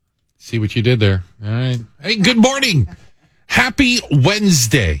See what you did there. All right. Hey, good morning. Happy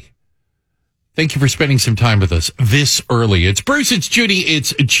Wednesday. Thank you for spending some time with us this early. It's Bruce, it's Judy,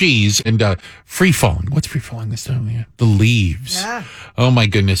 it's Cheese, and free falling. What's free falling this time of year? The leaves. Yeah. Oh, my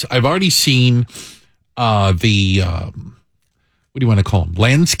goodness. I've already seen what do you want to call them?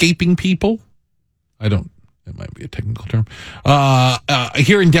 Landscaping people? That might be a technical term.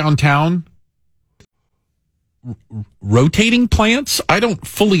 Here in downtown. Rotating plants. I don't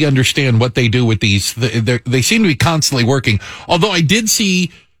fully understand what they do with these. They seem to be constantly working. Although I did see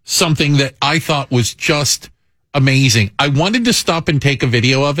something that I thought was just amazing. I wanted to stop and take a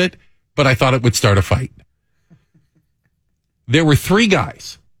video of it, but I thought it would start a fight. There were 3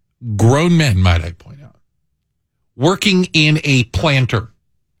 guys, grown men, might I point out, working in a planter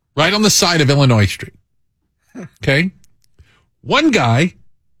right on the side of Illinois Street. Okay? One guy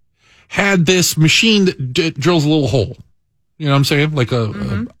had this machine that drills a little hole. You know what I'm saying? Like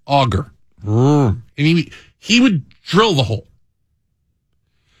a auger. And he would drill the hole.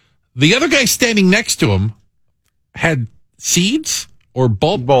 The other guy standing next to him had seeds or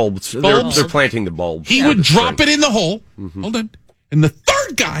bulbs. They're planting the bulbs. He would drop it in the hole. Mm-hmm. Hold on. And the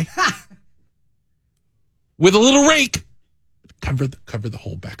third guy, with a little rake, cover the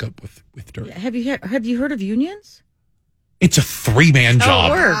hole back up with dirt. Yeah, have you heard of unions? It's a 3-man job.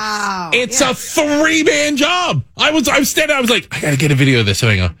 Wow. It's a 3-man job. I was standing. I was like, I got to get a video of this.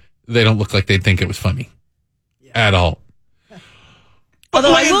 And I go, they don't look like they'd think it was funny at all.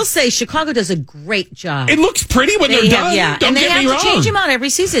 Although I will say, Chicago does a great job. It looks pretty when they're done. Yeah, don't and they get have me to wrong. change them out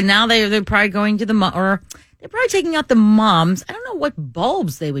every season. Now they're probably going to or they're probably taking out the moms. I don't know what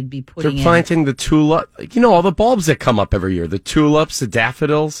bulbs they would be putting in. They're planting the tulip. All the bulbs that come up every year. The tulips, the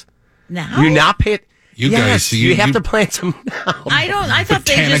daffodils. Now? You not pay it. Guys, you have to plant them now. I thought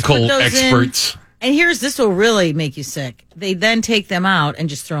they just put those experts. And this will really make you sick. They then take them out and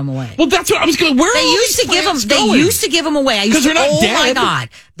just throw them away. Well, that's what I was going. Where they used to give them? They used to give them away. Because they're not dead. Oh my God,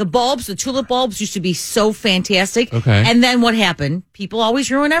 the bulbs, the tulip bulbs, used to be so fantastic. Okay. And then what happened? People always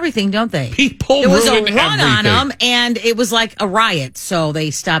ruin everything, don't they? There was a run on them, and it was like a riot. So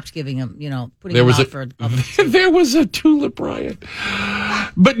they stopped giving them. Putting them out for. There was a tulip riot.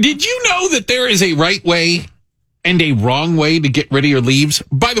 But did you know that there is a right way and a wrong way to get rid of your leaves?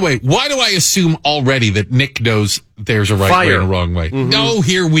 By the way, why do I assume already that Nick knows there's a right way and a wrong way? Mm-hmm. No,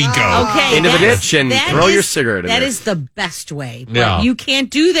 here we go. Okay, into the ditch and throw your cigarette in there. That is the best way. But you can't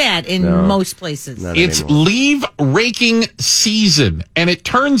do that in most places. It's leaf raking season. And it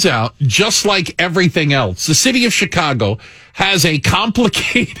turns out, just like everything else, the city of Chicago has a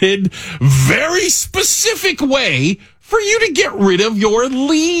complicated, very specific way for you to get rid of your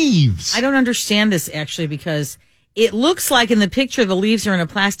leaves. I don't understand this, actually, because it looks like in the picture the leaves are in a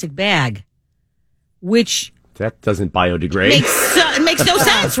plastic bag, which... That doesn't biodegrade. Makes no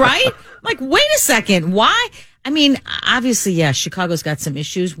sense, right? Like, wait a second. Why? I mean, obviously, yeah, Chicago's got some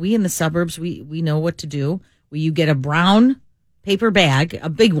issues. We in the suburbs, we know what to do. You get a brown paper bag, a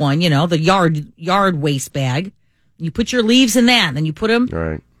big one, the yard waste bag. You put your leaves in that, and then you put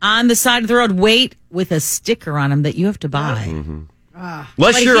them on the side of the road. Wait, with a sticker on them that you have to buy. Mm-hmm.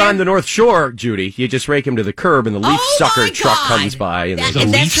 Unless you're on the North Shore, Judy, you just rake them to the curb, and the leaf sucker truck comes by. And there's a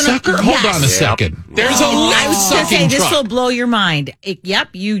leaf sucker? Hold on a second. There's a leaf sucking truck. This will blow your mind.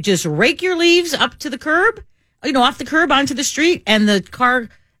 You just rake your leaves up to the curb, off the curb onto the street, and the car...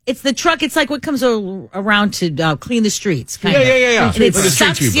 It's the truck. It's like what comes around to clean the streets. Kind of. Yeah. And it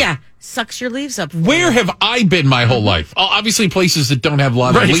sucks your leaves up. Where have I been my whole life? Obviously, places that don't have a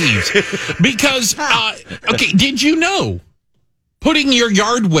lot of leaves. Because, did you know putting your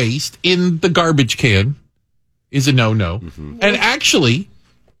yard waste in the garbage can is a no-no? Mm-hmm. And actually,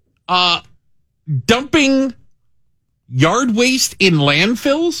 dumping yard waste in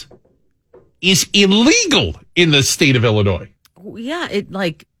landfills is illegal in the state of Illinois. Yeah, it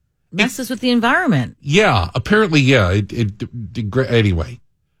messes with the environment. Yeah, apparently, yeah. Anyway.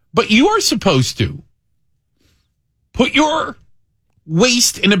 But you are supposed to put your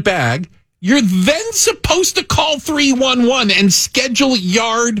waste in a bag. You're then supposed to call 311 and schedule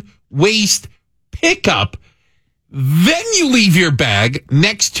yard waste pickup. Then you leave your bag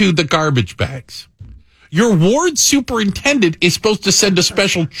next to the garbage bags. Your ward superintendent is supposed to send a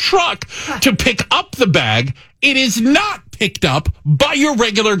special truck to pick up the bag. It is not picked up by your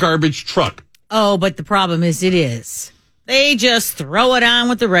regular garbage truck. Oh, but the problem is it is. They just throw it on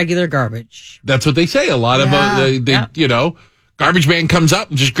with the regular garbage. That's what they say. A lot of garbage man comes up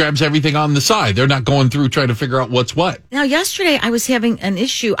and just grabs everything on the side. They're not going through trying to figure out what's what. Now, yesterday I was having an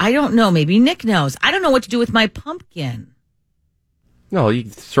issue. I don't know. Maybe Nick knows. I don't know what to do with my pumpkin. No, you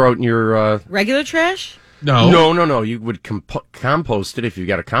throw it in your... regular trash? No. You would compost it if you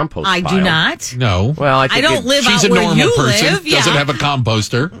got a compost pile. I do not. No. Well, I don't live she's out a where normal you person. live. Yeah. Doesn't have a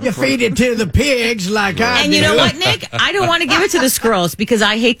composter. You feed it to the pigs like I do. And you know what, Nick? I don't want to give it to the squirrels because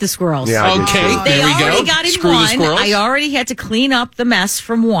I hate the squirrels. Yeah, okay, They there we go. already got in Screw the one. squirrels. I already had to clean up the mess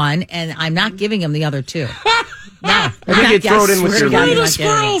from one, and I'm not giving them the other two. No, I think you'd throw it in with your Little leaves.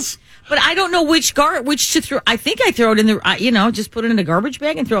 squirrels. But I don't know which to throw. I think I throw it in the, just put it in a garbage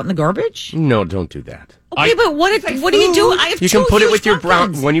bag and throw it in the garbage. No, don't do that. Okay, but what do you do? I have You can put it with your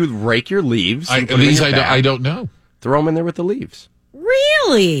pumpkins. brown when you rake your leaves. I don't know. Throw them in there with the leaves.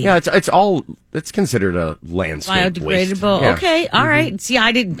 Really? Yeah, it's considered a landscape waste. Biodegradable. Yeah. Okay, all right. See,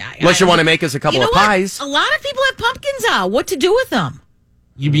 I didn't. Unless you want to make us a couple of pies. A lot of people have pumpkins out. What to do with them?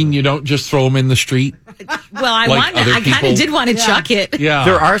 You mean you don't just throw them in the street? Well, I kind people? of did want to chuck it. Yeah.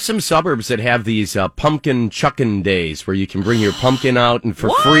 There are some suburbs that have these pumpkin chucking days where you can bring your pumpkin out and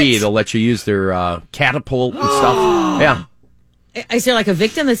for free they'll let you use their catapult and stuff. Yeah. Is there like a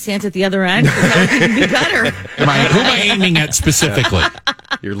victim that stands at the other end? That would be better. Who am I aiming at specifically?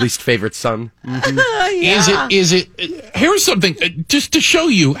 Your least favorite son. Mm-hmm. Is it? Here's something just to show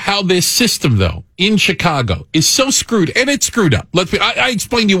you how this system, though, in Chicago is so screwed, and it's screwed up. I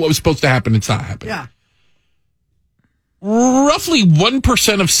explained to you what was supposed to happen. It's not happening. Yeah. Roughly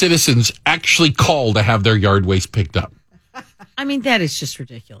 1% of citizens actually call to have their yard waste picked up. I mean, that is just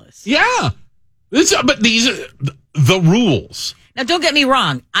ridiculous. Yeah. But these are the rules. Now, don't get me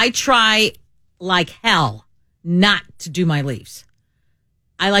wrong. I try like hell not to do my leaves.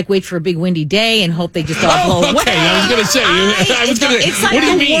 I wait for a big windy day and hope they just all blow away. Okay, I was going to say. It's like what do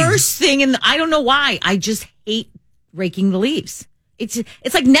you the mean? worst thing, and I don't know why. I just hate raking the leaves. It's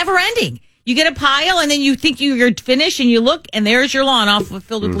like never ending. You get a pile, and then you think you're finished, and you look, and there's your lawn all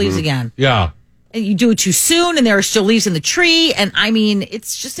filled with leaves again. Yeah. And you do it too soon, and there are still leaves in the tree, and I mean,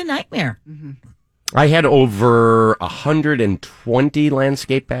 it's just a nightmare. Mm-hmm. I had over 120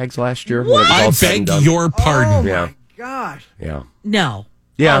 landscape bags last year. I beg your pardon. Oh, Yeah. my gosh. Yeah. No.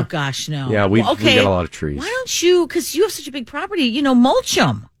 Yeah. Oh, gosh, no. Yeah, we got a lot of trees. Why don't you, because you have such a big property, mulch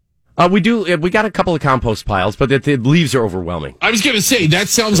them? We do. We got a couple of compost piles, but the leaves are overwhelming. I was going to say, that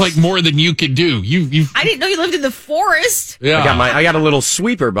sounds like more than you can do. I didn't know you lived in the forest. Yeah. I got a little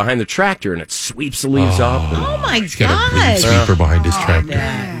sweeper behind the tractor, and it sweeps the leaves up. And, Oh, my He's got a weed God. sweeper behind his tractor.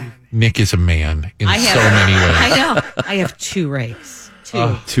 Man. Nick is a man in so many ways. I know. I have two rakes.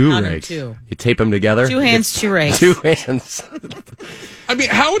 Two. two Count 'em, rakes. two. You tape them together. Two hands, two rakes. Two hands. I mean,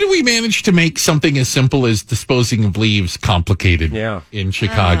 how do we manage to make something as simple as disposing of leaves complicated in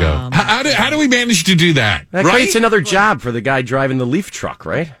Chicago? How do we manage to do that? That right? creates another job for the guy driving the leaf truck,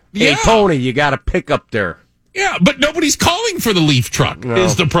 right? Yeah. Hey, Tony, you got to pick up there. Yeah, but nobody's calling for the leaf truck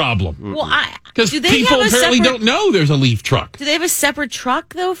is the problem. Well, Because do they people have a apparently separate- don't know there's a leaf truck. Do they have a separate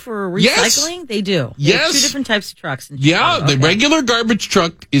truck, though, for recycling? Yes. They do. They have Yes. 2 different types of trucks. In Yeah, Chicago. the regular garbage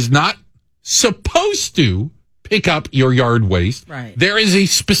truck is not supposed to pick up your yard waste. Right. There is a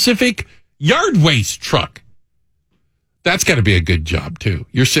specific yard waste truck. That's got to be a good job, too.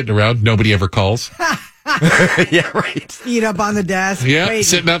 You're sitting around, nobody ever calls. Yeah, right. Feet up on the desk. Yeah, waiting.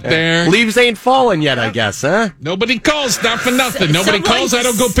 sitting up there. Leaves ain't fallen yet, I guess, huh? Nobody calls, not for nothing. Nobody Someone- calls, I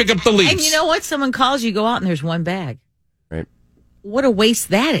don't go pick up the leaves. And you know what? Someone calls, you go out, and there's one bag. Right. What a waste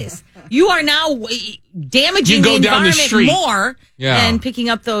that is. You are now damaging You go the down the environment street. more Yeah. than picking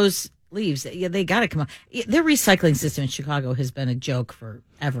up those leaves. Yeah, they got to come out. Their recycling system in Chicago has been a joke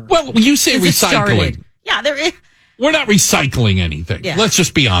forever. Well, you say Since it started. recycling. Yeah, there is. We're not recycling anything. Yeah. Let's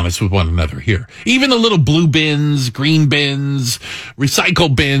just be honest with one another here. Even the little blue bins, green bins,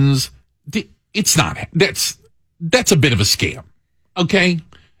 recycle bins, it's not. That's a bit of a scam. Okay?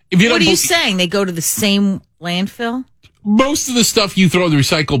 If you What don't are you believe- saying? They go to the same landfill? Most of the stuff you throw in the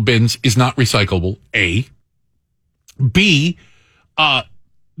recycle bins is not recyclable, A. B,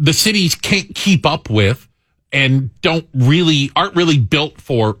 the cities can't keep up with and aren't really built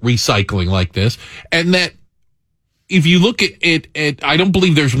for recycling like this. And that if you look at it, I don't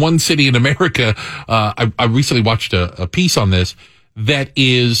believe there's one city in America, I recently watched a piece on this, that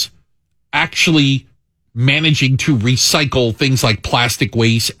is actually managing to recycle things like plastic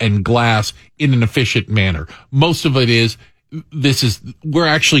waste and glass in an efficient manner. Most of it we're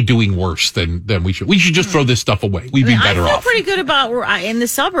actually doing worse than we should. We should just throw this stuff away. We'd be better I feel off. pretty good about in the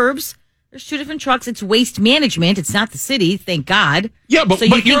suburbs. There's two different trucks. It's waste management. It's not the city, thank God. Yeah, but you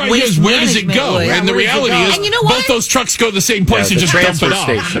your think idea is where does it management go? would- And the reality is, And you know both what? those trucks go to the same place and the just dump transfer it off.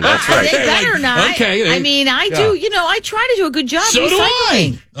 station. That's right. They better not. Okay. I mean, I do. You know, I try to do a good job. So do I.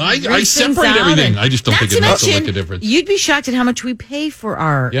 recycling. I Rinse things separate out everything. and- I just don't think it Not makes to a lick of mention, difference. You'd be shocked at how much we pay for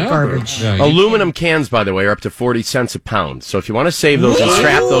our garbage. Yeah, Aluminum cans, by the way, are up to 40 cents a pound. So if you want to save those and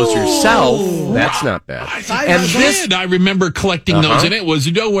scrap those yourself, that's not bad. And I remember collecting those, and it was,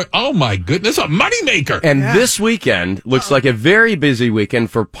 oh my goodness, a moneymaker. And this weekend looks like a very busy weekend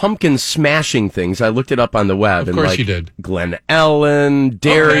for pumpkin smashing things. I looked it up on the web. Of course you did. Glen Ellen,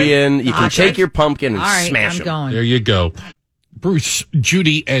 Darien. You can take your pumpkin and All right, smash I'm them. going. There you go. Bruce,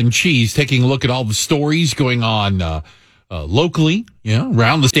 Judy, and Cheese taking a look at all the stories going on locally,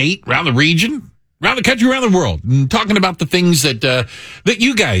 around the state, around the region, around the country, around the world, and talking about the things that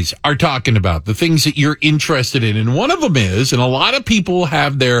you guys are talking about, the things that you're interested in. And one of them is, and a lot of people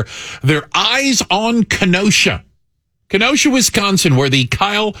have their eyes on Kenosha, Wisconsin, where the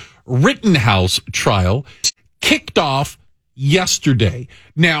Kyle Rittenhouse trial kicked off yesterday.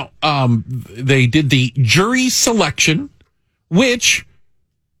 Now, they did the jury selection, which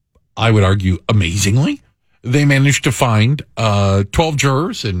I would argue amazingly, they managed to find 12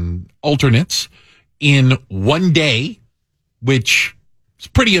 jurors and alternates in one day, which is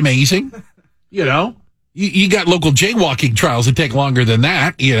pretty amazing. You got local jaywalking trials that take longer than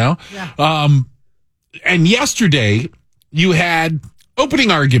that, Yeah. And yesterday you had opening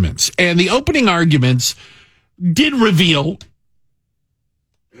arguments, and the opening arguments did reveal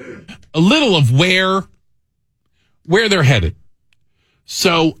a little of where they're headed.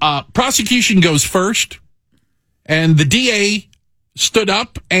 So prosecution goes first, and the DA stood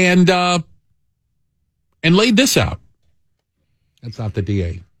up and laid this out. That's not the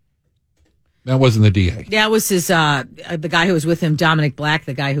DA. That wasn't the DA. That was his the guy who was with him, Dominic Black,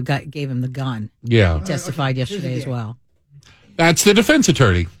 the guy who gave him the gun. Yeah. He testified yesterday as well. That's the defense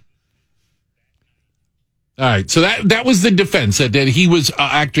attorney. All right, so that was the defense, that he was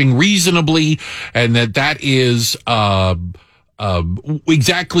acting reasonably, and that is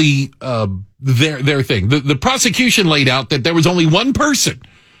exactly their thing. The prosecution laid out that there was only one person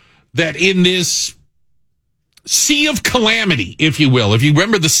that in this sea of calamity, if you will, if you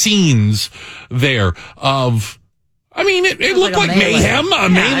remember the scenes there of, it looked like mayhem, a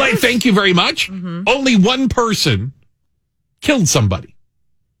melee. Thank you very much. Mm-hmm. Only one person killed somebody.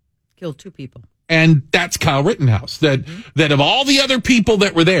 Killed two people. And that's Kyle Rittenhouse. That of all the other people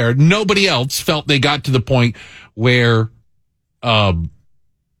that were there, nobody else felt they got to the point where they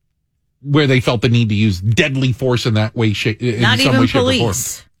felt the need to use deadly force in that way, in some way, shape, or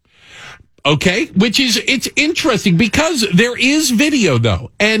form. Okay, it's interesting because there is video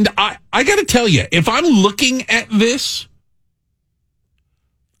though, and I got to tell you, if I'm looking at this,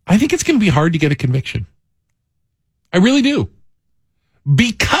 I think it's going to be hard to get a conviction. I really do,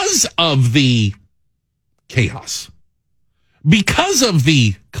 because of the chaos, because of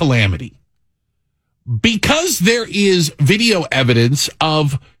the calamity, because there is video evidence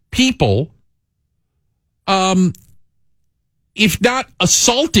of people, if not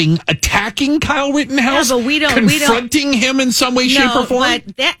assaulting, attacking Kyle Rittenhouse, confronting him in some way, shape, or form. But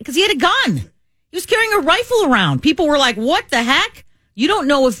because he had a gun, he was carrying a rifle around. People were like, "What the heck?" You don't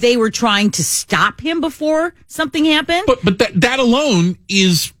know if they were trying to stop him before something happened. But that alone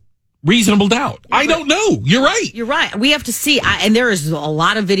is reasonable doubt. I don't know. You're right. You're right. We have to see. And there is a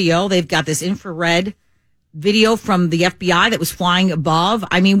lot of video. They've got this infrared video from the FBI that was flying above.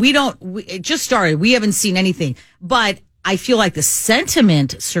 It just started. We haven't seen anything. But I feel like the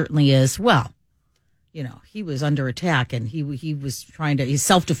sentiment certainly is, he was under attack and he was trying to, his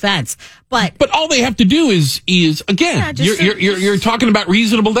self-defense. But all they have to do is again, you're talking about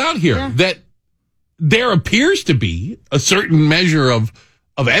reasonable doubt here, that there appears to be a certain measure of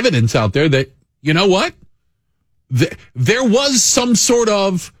evidence out there that, you know what? There was some sort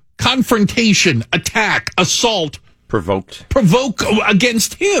of confrontation, attack, assault, provoke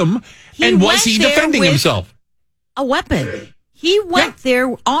against him. And was he defending himself? A weapon. He went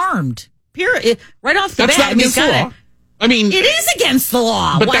there armed. Period. Right off the bat. That's not against the law. It is against the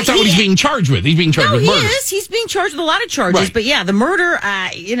law. But that's not what he's being charged with. He's being charged with murder. He is. He's being charged with a lot of charges. Right. But the murder,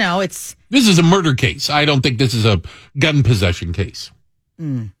 it's... This is a murder case. I don't think this is a gun possession case.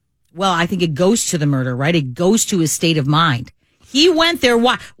 Well, I think it goes to the murder, right? It goes to his state of mind. He went there.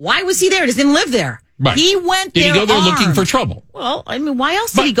 Why was he there? He didn't live there. Right. He went there. Did he go there armed. looking for trouble? Well, why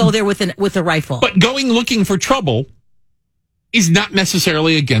else did he go there with a rifle? But going looking for trouble is not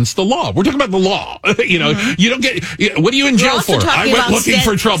necessarily against the law. We're talking about the law. You don't get. What are you in jail for? I went looking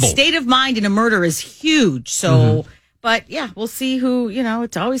for trouble. State of mind in a murder is huge. So, But yeah, we'll see who,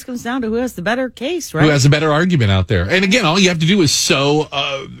 it always comes down to who has the better case, right? Who has a better argument out there. And again, all you have to do is sow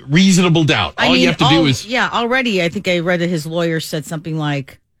reasonable doubt. You have to do is... Yeah, already, I think I read that his lawyer said something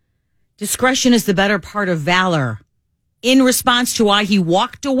like, discretion is the better part of valor, in response to why he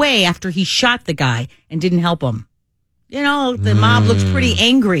walked away after he shot the guy and didn't help him. The mob looked pretty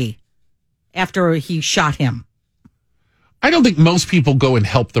angry after he shot him. I don't think most people go and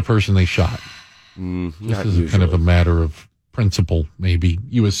help the person they shot. This is kind of a matter of principle, maybe.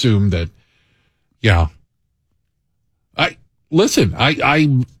 You assume that, yeah. I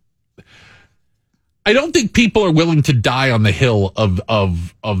don't think people are willing to die on the hill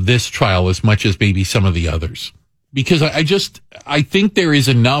of this trial as much as maybe some of the others. Because I think there is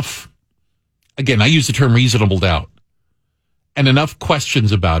enough, again, I use the term reasonable doubt, and enough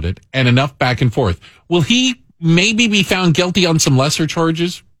questions about it, and enough back and forth. Will he maybe be found guilty on some lesser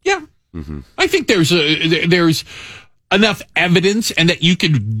charges? Yeah. Mm-hmm. I think there's enough evidence, and that you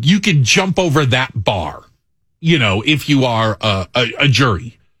could jump over that bar, if you are a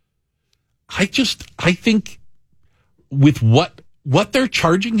jury. I think with what they're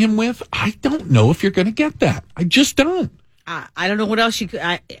charging him with, I don't know if you're going to get that. I just don't. I don't know what else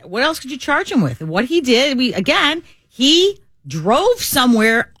what else could you charge him with? What he did, he drove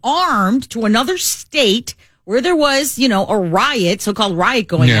somewhere armed to another state where there was, a riot, so-called riot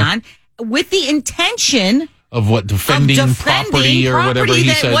going on, with the intention of defending property or whatever he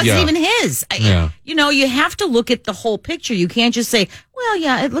said. Wasn't even his. You have to look at the whole picture. You can't just say, well,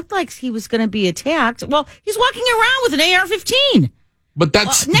 yeah, it looked like he was going to be attacked. Well, he's walking around with an AR-15. But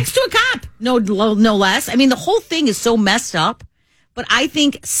that's next to a cop. No less. I mean, the whole thing is so messed up. But I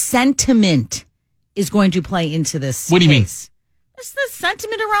think sentiment is going to play into this. What do you mean? It's the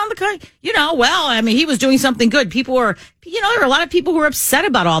sentiment around the country. He was doing something good. People were, there are a lot of people who are upset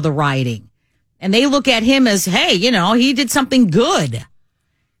about all the rioting. And they look at him as, hey, he did something good.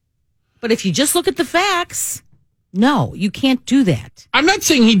 But if you just look at the facts, no, you can't do that. I'm not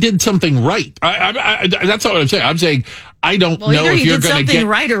saying he did something right. That's not what I'm saying. I'm saying I don't know if you're going to get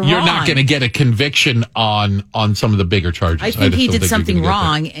right or wrong. You're not going to get a conviction on some of the bigger charges. I think he did something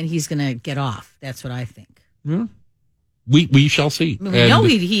wrong, and he's going to get off. That's what I think. Yeah. We shall see. I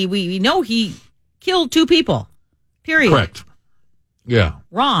mean, we know he killed 2 people. Period. Correct. Yeah.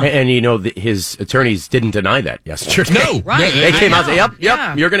 Wrong. And his attorneys didn't deny that yesterday. No. Right. They came out and said,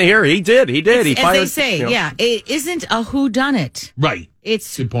 yep, you're going to hear. He did. He fired. As they say, it isn't a whodunit. Right.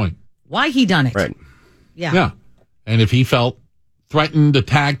 It's good point. Why he done it. Right. Yeah. Yeah. And if he felt threatened,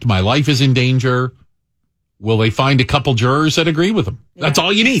 attacked, my life is in danger, will they find a couple jurors that agree with him? Yeah. That's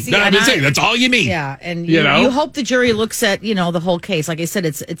all you need. That's all you need. Yeah. And you hope the jury looks at, the whole case. Like I said,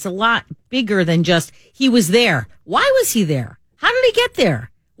 it's a lot bigger than just he was there. Why was he there? How did he get there?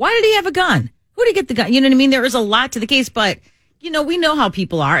 Why did he have a gun? Who did he get the gun? You know what I mean? There is a lot to the case, but, we know how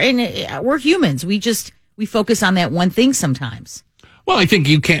people are, and we're humans. We focus on that one thing sometimes. Well, I think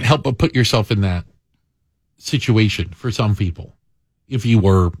you can't help but put yourself in that situation for some people. If you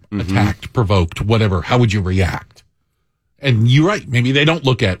were attacked, provoked, whatever, how would you react? And you're right. Maybe they don't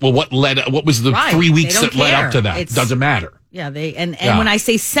look at, what was the 3 weeks that led up to that? It doesn't matter. Yeah. When I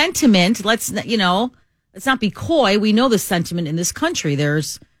say sentiment, let's not be coy. We know the sentiment in this country.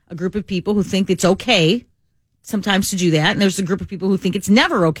 There's a group of people who think it's okay sometimes to do that. And there's a group of people who think it's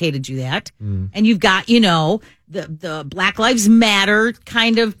never okay to do that. And you've got, the Black Lives Matter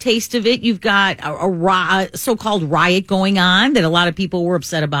kind of taste of it. You've got a so-called riot going on that a lot of people were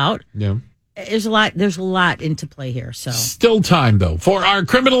upset about. Yeah. There's a lot into play here. So still time though for our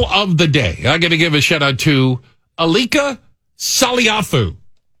criminal of the day. I got to give a shout out to Alika Saliafu.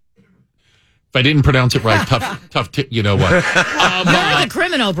 If I didn't pronounce it right, tough. You know what? You're the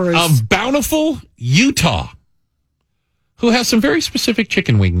criminal, Bruce. Of Bountiful, Utah, who has some very specific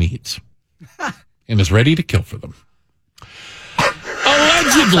chicken wing needs and is ready to kill for them.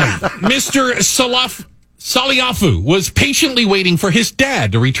 Allegedly, Mr. Saliafu was patiently waiting for his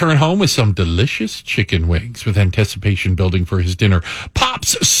dad to return home with some delicious chicken wings, with anticipation building for his dinner.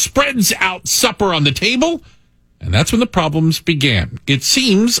 Pops spreads out supper on the table, and that's when the problems began. It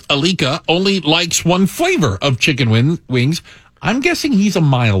seems Alika only likes one flavor of chicken wings. I'm guessing he's a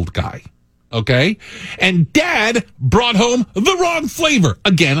mild guy, okay? And Dad brought home the wrong flavor.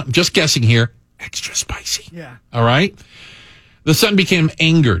 Again, I'm just guessing here, extra spicy. Yeah. All right? The son became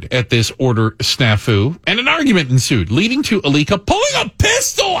angered at this order snafu, and an argument ensued, leading to Alika pulling a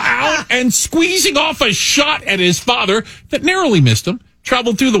pistol out and squeezing off a shot at his father that narrowly missed him,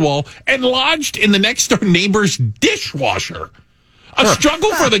 traveled through the wall, and lodged in the next-door neighbor's dishwasher. A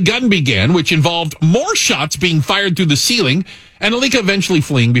struggle for the gun began, which involved more shots being fired through the ceiling, and Alika eventually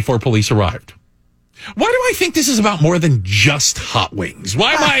fleeing before police arrived. Why do I think this is about more than just hot wings?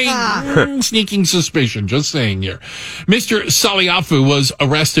 Why am I sneaking suspicion? Just saying here. Mr. Saliafu was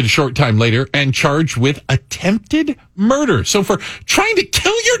arrested a short time later and charged with attempted murder. So for trying to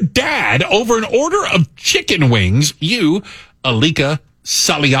kill your dad over an order of chicken wings, you, Alika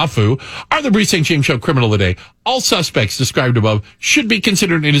Saliafu, are the Bruce and James Show criminal today. All suspects described above should be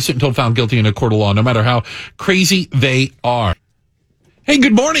considered innocent until found guilty in a court of law, no matter how crazy they are. Hey,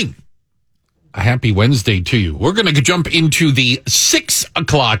 good morning. A happy Wednesday to you. We're going to jump into the 6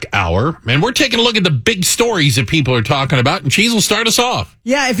 o'clock hour, and we're taking a look at the big stories that people are talking about, and Cheese will start us off.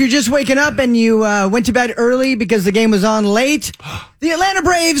 Yeah, if you're just waking up and you went to bed early because the game was on late, the Atlanta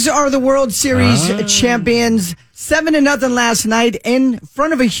Braves are the World Series champions. 7-0 last night in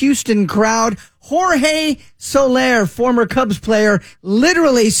front of a Houston crowd. Jorge Soler, former Cubs player,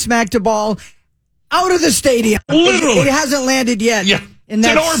 literally smacked a ball out of the stadium. Literally. It hasn't landed yet. Yeah. In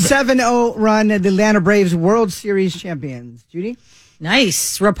that 7-0 run, the Atlanta Braves World Series champions. Judy?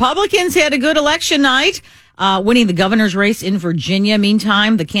 Nice. Republicans had a good election night, winning the governor's race in Virginia.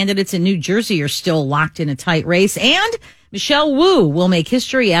 Meantime, the candidates in New Jersey are still locked in a tight race. And Michelle Wu will make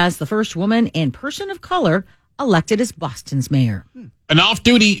history as the first woman and person of color elected as Boston's mayor. An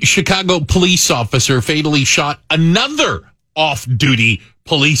off-duty Chicago police officer fatally shot another off-duty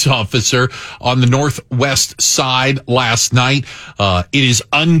police officer on the northwest side last night. It is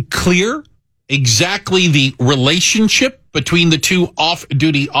unclear exactly the relationship between the two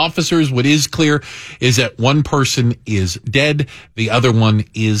off-duty officers. What is clear is that one person is dead. The other one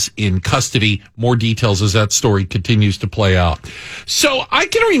is in custody. More details as that story continues to play out. So I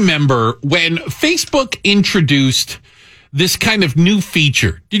can remember when Facebook introduced this kind of new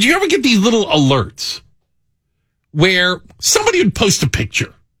feature. Did you ever get these little alerts where somebody would post a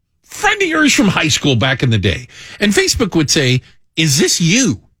picture, friend of yours from high school back in the day, and Facebook would say, is this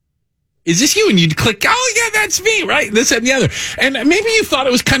you? Is this you? And you'd click, oh, yeah, that's me, right? This and the other. And maybe you thought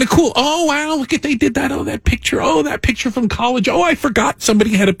it was kind of cool. Oh, wow, look at, they did that. Oh, that picture. Oh, that picture from college. Oh, I forgot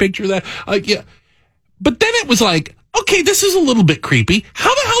somebody had a picture of that. Yeah. But then it was like, okay, this is a little bit creepy.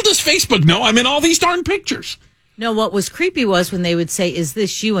 How the hell does Facebook know I'm in all these darn pictures? No, what was creepy was when they would say, is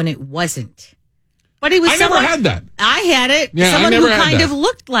this you? And it wasn't. But it was I never had that. I had it. Yeah, someone I never who had kind that. of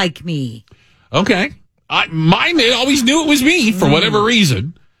looked like me. Okay. Mine always knew it was me for whatever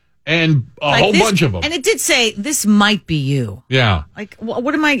reason. And a whole bunch of them. And it did say, this might be you. Yeah. Like,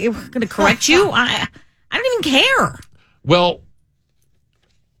 what am I going to correct you? I don't even care. Well,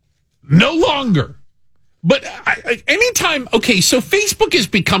 no longer. But anytime, okay, so Facebook has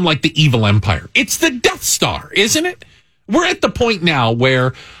become like the evil empire. It's the Death Star, isn't it? We're at the point now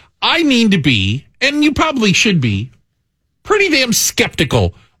where I need to be, and you probably should be, pretty damn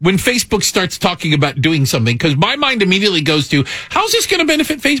skeptical when Facebook starts talking about doing something, because my mind immediately goes to, how's this going to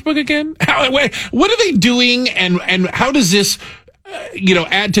benefit Facebook again? What are they doing, and how does this,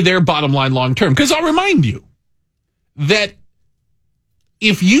 add to their bottom line long term? Because I'll remind you that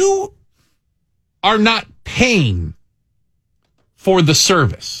if you are not paying for the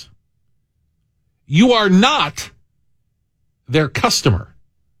service, you are not their customer.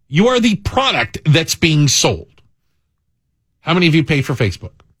 You are the product that's being sold. How many of you pay for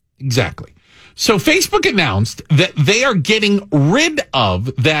Facebook? Exactly. So Facebook announced that they are getting rid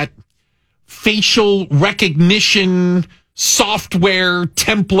of that facial recognition software,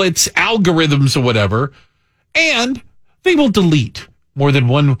 templates, algorithms, or whatever, and they will delete more than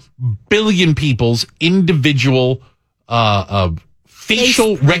 1 billion people's individual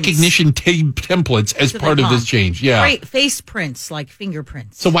facial recognition templates as part of this change. Yeah. Right, face prints, like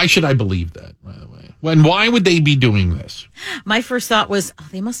fingerprints. So why should I believe that, by the way? And why would they be doing this? My first thought was,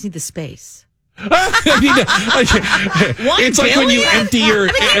 they must need the space. It's like when you empty your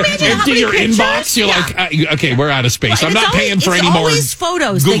inbox, you're like, okay, we're out of space. I'm not paying for any more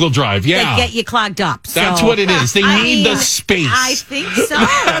photos Google Drive. Yeah, that get you clogged up. That's what it is. They need the space. I think so.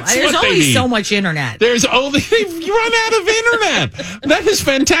 There's only so much internet. They've run out of internet. That is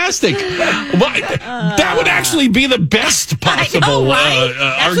fantastic. That would actually be the best possible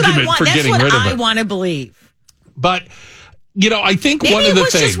argument for getting rid of it. That's what I want to believe. But I think maybe one of the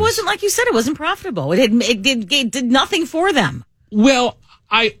things just wasn't, like you said, it wasn't profitable. It did nothing for them. Well,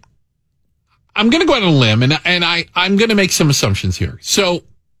 I'm going to go out on a limb, and I'm going to make some assumptions here. So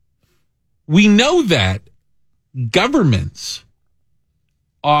we know that governments,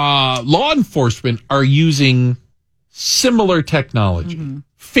 law enforcement are using similar technology,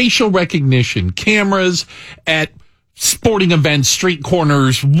 facial recognition, cameras at sporting events, street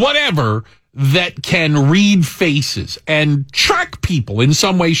corners, whatever, that can read faces and track people in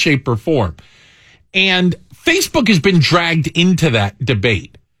some way, shape, or form. And Facebook has been dragged into that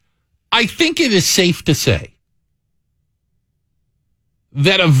debate. I think it is safe to say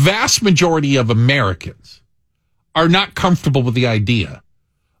that a vast majority of Americans are not comfortable with the idea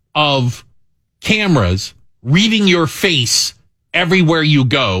of cameras reading your face everywhere you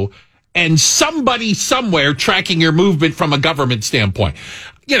go and somebody somewhere tracking your movement from a government standpoint.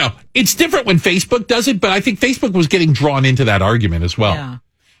 You know, it's different when Facebook does it, but I think Facebook was getting drawn into that argument as well. Yeah.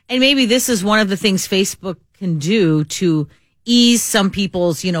 And maybe this is one of the things Facebook can do to ease some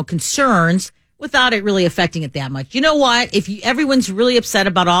people's, concerns without it really affecting it that much. You know what? Everyone's really upset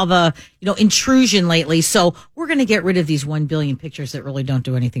about all the, intrusion lately, so we're going to get rid of these 1 billion pictures that really don't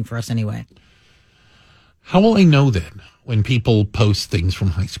do anything for us anyway. How will I know then when people post things from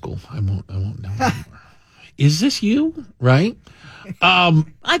high school? I won't know anymore. Is this you? Right?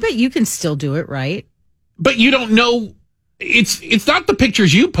 I bet you can still do it, right? But you don't know. It's not the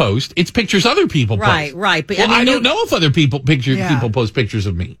pictures you post. It's pictures other people post. Right. But I don't know if other people post pictures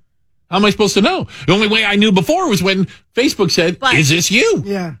of me. How am I supposed to know? The only way I knew before was when Facebook said, "Is this you?"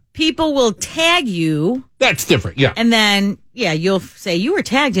 Yeah. People will tag you. That's different. Yeah. And then, you'll say you were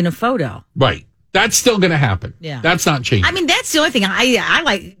tagged in a photo. Right. That's still going to happen. Yeah. That's not changing. I mean, that's the only thing I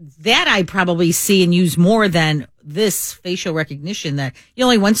like that I probably see and use more than this facial recognition that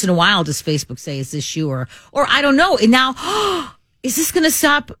only once in a while does Facebook say, "Is this you?" Or I don't know. And now, is this going to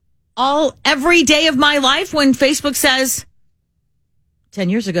stop every day of my life when Facebook says, 10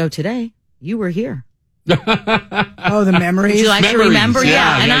 years ago today, you were here? Oh, the memories. Would you like to remember?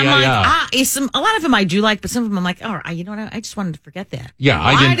 Yeah. And I'm yeah. a lot of them I do like, but some of them I'm like, you know what? I just wanted to forget that. Yeah,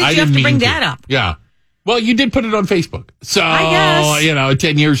 Why did you have to bring that up? Yeah. Well, you did put it on Facebook. So, I guess.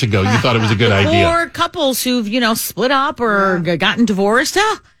 10 years ago, you thought it was a good idea. Or couples who've, split up or gotten divorced.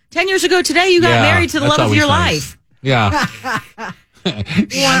 10 years ago today, you got married to the love of your life. Yeah.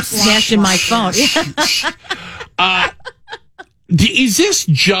 I'm smashing my phone. Is this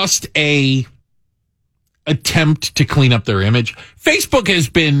just a attempt to clean up their image? Facebook has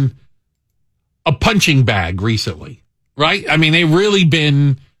been a punching bag recently, right? I mean, they've really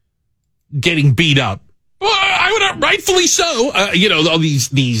been getting beat up. Well, I would rightfully so. All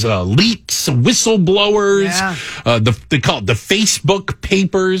these leaks, whistleblowers. They call it the Facebook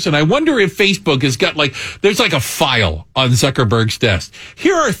papers, and I wonder if Facebook has got there's a file on Zuckerberg's desk.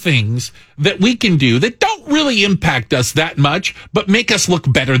 Here are things that we can do that don't really impact us that much, but make us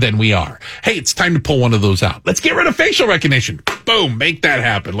look better than we are. Hey, it's time to pull one of those out. Let's get rid of facial recognition. Boom, make that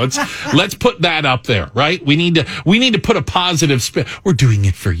happen. Let's put that up there, right? We need to put a positive spin. We're doing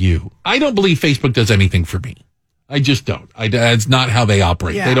it for you. I don't believe Facebook does anything for me. I just don't. That's not how they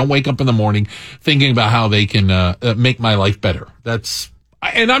operate. Yeah. They don't wake up in the morning thinking about how they can make my life better.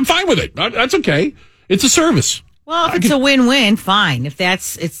 And I'm fine with it. That's okay. It's a service. Well, if it's a win-win, fine. If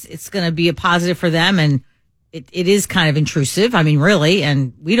it's going to be a positive for them, and it is kind of intrusive. I mean, really,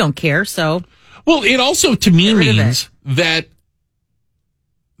 and we don't care. So, well, it also to me means that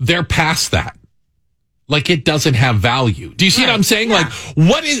they're past that. It doesn't have value. Do you see what I'm saying? Yeah.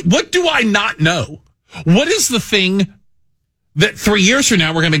 What do I not know? What is the thing that 3 years from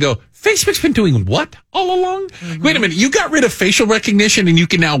now we're going to go, Facebook's been doing what all along? Mm-hmm. Wait a minute, you got rid of facial recognition and you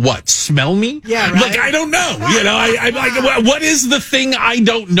can now what? Smell me? Yeah, right. I don't know. I'm like, what is the thing I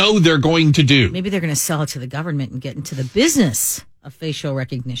don't know they're going to do? Maybe they're going to sell it to the government and get into the business of facial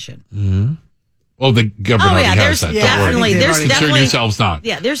recognition. Mm-hmm. Well, the government already has that. Definitely. Concern yourselves not.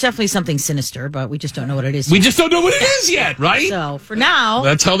 Yeah, there's definitely something sinister, but we just don't know what it is yet. We just don't know what it is yet, right? So, for now.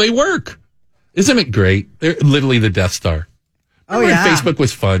 That's how they work. Isn't it great? They're literally the Death Star. Remember when Facebook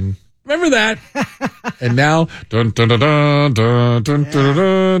was fun? Remember that? And now, dun, dun, dun, dun, dun, dun, dun,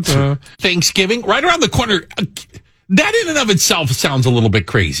 dun, dun. Thanksgiving, right around the corner. That in and of itself sounds a little bit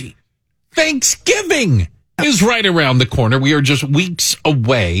crazy. Thanksgiving is right around the corner. We are just weeks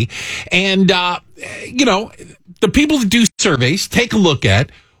away. And, the people that do surveys take a look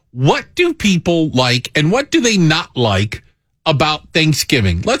at what do people like and what do they not like about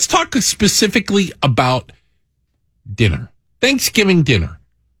Thanksgiving. Let's talk specifically about dinner. Thanksgiving dinner,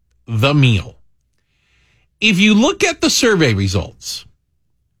 the meal. If you look at the survey results,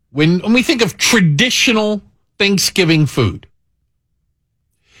 when we think of traditional Thanksgiving food,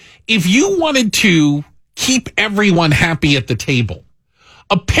 if you wanted to keep everyone happy at the table,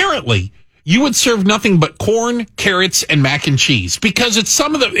 apparently you would serve nothing but corn, carrots, and mac and cheese because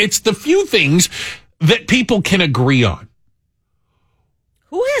it's the few things that people can agree on.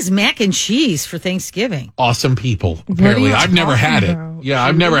 Who has mac and cheese for Thanksgiving? Awesome people. Apparently, I've never had it. Yeah,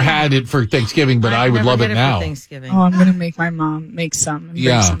 I've never had it for Thanksgiving, but I would love it now. Thanksgiving. Oh, I'm going to make my mom make some.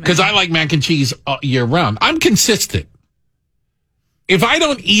 Yeah, because I like mac and cheese year round. I'm consistent. If I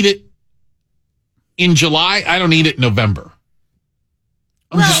don't eat it in July, I don't eat it in November.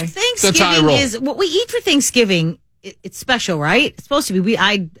 Well, That's how I Thanksgiving roll. is what we eat for Thanksgiving. It's special, right? It's supposed to be.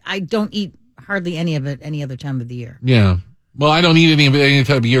 I don't eat hardly any of it any other time of the year. Yeah. Well, I don't eat any of it any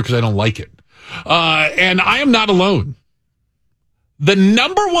time of the year because I don't like it. And I am not alone. The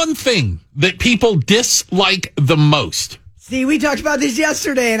number one thing that people dislike the most. See, we talked about this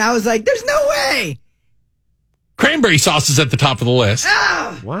yesterday, and I was like, there's no way. Cranberry sauce is at the top of the list.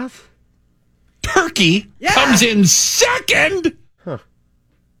 What? Turkey comes in second.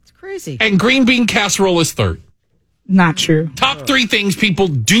 It's crazy. And green bean casserole is third. Not true. Top three things people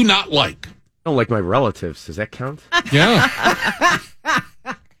do not like. I don't like my relatives. Does that count? Yeah.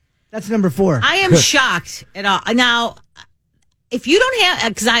 That's number 4. I am shocked at all. Now, if you don't have,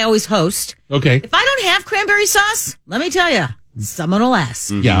 because I always host, Okay. if I don't have cranberry sauce, let me tell you, someone will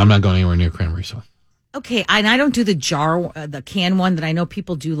ask. Yeah, I'm not going anywhere near cranberry sauce. Okay, and I don't do the jar, the can one that I know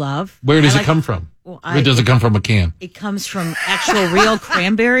people do love. Where does I it like- come from? Well, Where does it come from a can? It comes from actual real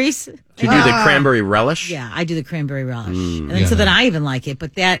cranberries. Do you do the cranberry relish? Yeah, I do the cranberry relish, and then, yeah. so then I even like it.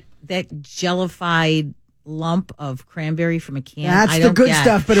 But that jellified lump of cranberry from a can, That's I the don't good get.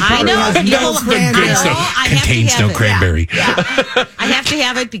 stuff, but it I probably know has the no yellow cranberry. I know, I have to Contains have no it. cranberry. I have to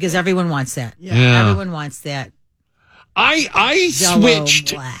have it because everyone wants that. Yeah. Everyone wants that. I Jello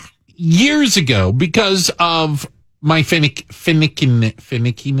switched black. years ago because of my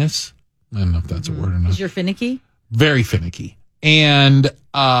finickiness. I don't know if that's a word or not. Is you're finicky? Very finicky. And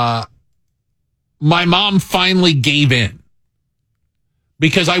my mom finally gave in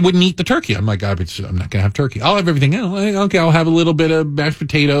because I wouldn't eat the turkey. I'm like, I'm not going to have turkey. I'll have everything else. Okay, I'll have a little bit of mashed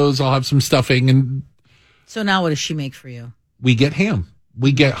potatoes. I'll have some stuffing. And So now what does she make for you? we get ham.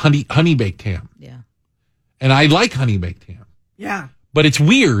 We get honey baked ham. Yeah. And I like honey baked ham. Yeah. But it's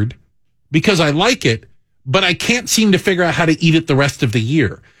weird because I like it, but I can't seem to figure out how to eat it the rest of the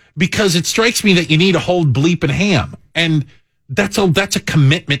year because it strikes me that you need a whole bleeping ham. And that's a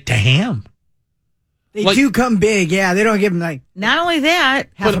commitment to ham. They Like- do come big. Yeah, they don't give them like Not only that,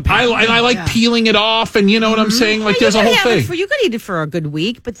 half a But I pound. like Yeah. peeling it off, and you know what I'm saying? Like, there's a whole thing. you could eat it for a good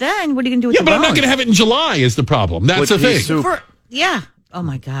week, but then what are you going to do with Yeah, the but I'm not bones? going to have it in July is the problem. That's With the pea thing. soup. Yeah. Oh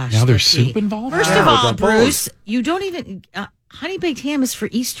my gosh. Now there's Steffi. soup involved? First Yeah, of all, with the bones. Bruce, you don't even honey baked ham is for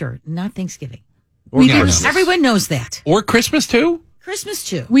Easter, not Thanksgiving. Or Yeah, Christmas. Everyone knows that. Or Christmas, too? Christmas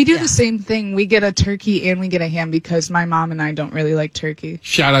too. We do Yeah. the same thing. We get a turkey and we get a ham because my mom and I don't really like turkey.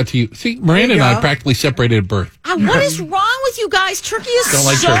 Shout out to you. See, Miranda and I practically separated at birth. What is wrong with you guys? Turkey is Don't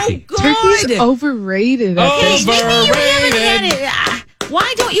like so turkey. good. Turkey's overrated. I Hey, think. maybe you haven't had Overrated. it.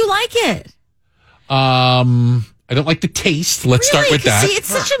 Why don't you like it? I don't like the taste. Let's start Really? with that. See, it's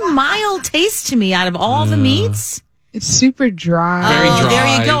such a mild taste to me out of all the meats. It's super dry. Very Oh, there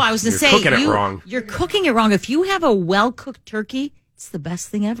dry. you go. I was going to You're say cooking it wrong. You're cooking it wrong. If you have a well-cooked turkey, it's the best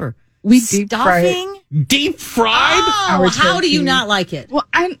thing ever. We deep fry it. Stuffing. Deep fried? Oh, Our how do you turkey. not like it? Well,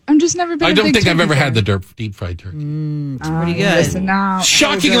 I'm just never been. I a don't big think I've turkey ever had fan. the deep fried turkey. It's pretty good. Listen now.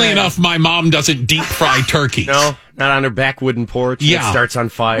 Shockingly enough, my mom doesn't deep fry turkeys. No, not on her back wooden porch. Yeah. It starts on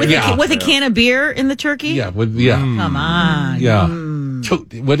fire. With, Yeah. with a can of beer in the turkey? Yeah, Come on. yeah.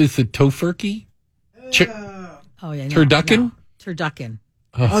 What is the tofurkey? Oh, yeah. No, Turducken? no. Turducken.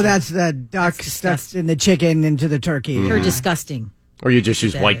 Oh, that's the duck stuffed in the chicken into the turkey. You're disgusting. Or you just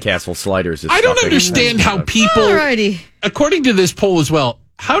use White Castle sliders. As I don't stuffing. understand how people, Alrighty. according to this poll as well,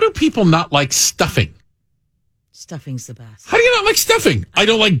 how do people not like stuffing? Stuffing's the best. How do you not like stuffing? I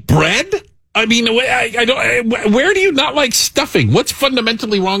don't like bread. I mean, I don't. Where do you not like stuffing? What's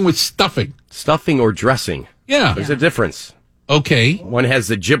fundamentally wrong with stuffing? Stuffing or dressing. Yeah. There's a difference. Okay. One has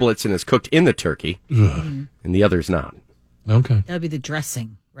the giblets and is cooked in the turkey, and the other's not. Okay. That would be the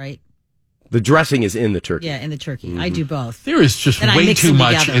dressing, right? The dressing is in the turkey. Yeah, in the turkey. I do both. There is just Then I way mix too them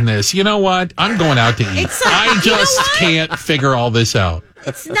much together. in this. You know what? I'm going out to eat. It's like- I you know just what? can't figure all this out.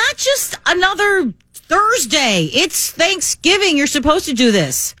 It's not just another Thursday. It's Thanksgiving. You're supposed to do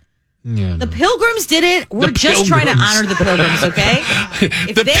this. Yeah. The Pilgrims did it. We're The just trying to Pilgrims. honor the Pilgrims, okay?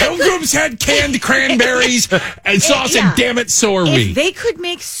 If The they Pilgrims had canned cranberries and sauce, Yeah. and damn it, so are If we. they could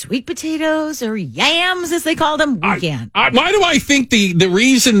make sweet potatoes or yams, as they call them, we can. Why do I think the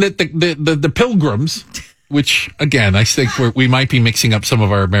reason that the Pilgrims, which again I think we might be mixing up some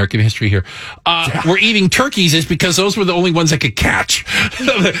of our American history here, were eating turkeys is because those were the only ones that could catch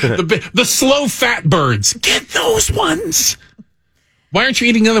the slow fat birds. Get those ones. Why aren't you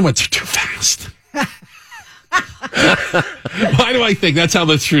eating the other ones? They're too fast. Why do I think that's how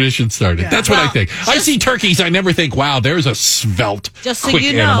this tradition started? That's what I think. I see turkeys. I never think, wow, there's a svelte, Just so quick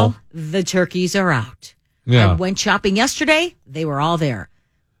you know, animal. the turkeys are out. Yeah. I went shopping yesterday. They were all there.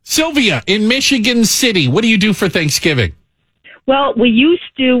 Sylvia in Michigan City. What do you do for Thanksgiving? Well, we used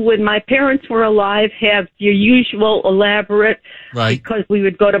to, when my parents were alive, have your usual elaborate, Right. because we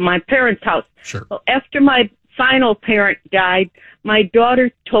would go to my parents' house. Sure. Well, after my final parent died, my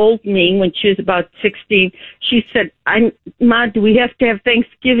daughter told me when she was about 16, she said, Ma, do we have to have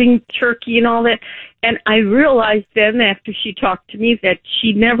Thanksgiving turkey and all that? And I realized then, after she talked to me, that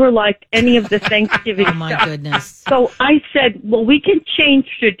she never liked any of the Thanksgiving Oh, my stuff. goodness. So I said, well, we can change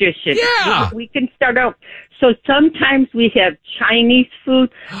tradition. Yeah. We can start out. So sometimes we have Chinese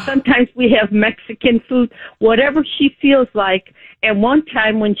food. Sometimes we have Mexican food, whatever she feels like. And one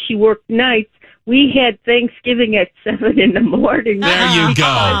time when she worked nights, we had Thanksgiving at 7 in the morning. There you go.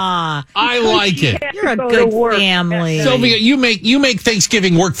 Ah, I like it. you're a Go good to work. family. Sylvia, you make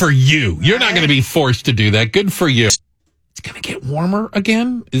Thanksgiving work for you. You're not going to be forced to do that. Good for you. It's going to get warmer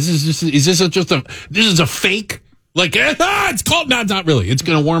again. Is this a fake? Like, it's cold. No, it's not really. It's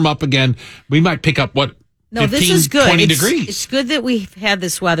going to warm up again. We might pick up what? No, 15, this is good. 20 it's, degrees. It's good that we've had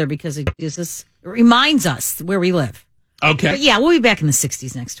this weather because it reminds us where we live. Okay. But yeah, we'll be back in the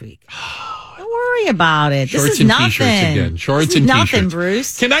 60s next week. Don't worry about it. Shorts this is and nothing. T-shirts again. Shorts this is and nothing, T-shirts.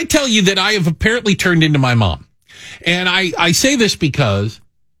 Bruce. Can I tell you that I have apparently turned into my mom? And I say this because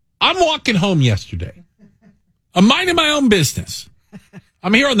I'm walking home yesterday. I'm minding my own business.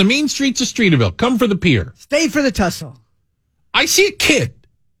 I'm here on the mean streets of Streeterville. Come for the pier. Stay for the tussle. I see a kid.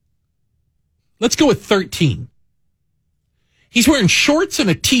 Let's go with 13. He's wearing shorts and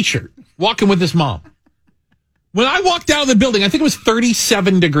a T-shirt, walking with his mom. When I walked out of the building, I think it was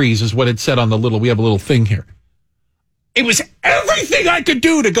 37 degrees is what it said on we have a little thing here. It was everything I could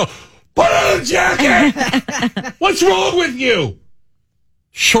do to go, put on a jacket. What's wrong with you?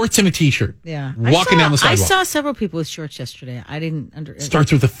 Shorts and a T-shirt. Yeah. Walking down the sidewalk. I saw several people with shorts yesterday. I didn't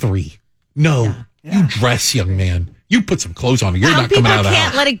Starts with a 3. No, you dress, young man. You put some clothes on. You're Some not coming out of the people can't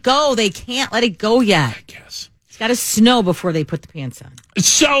house. let it go. They can't let it go yet. I guess. It's got to snow before they put the pants on.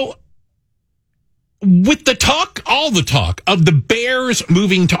 So, with all the talk of the Bears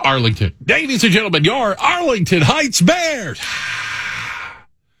moving to Arlington, ladies and gentlemen, your Arlington Heights Bears.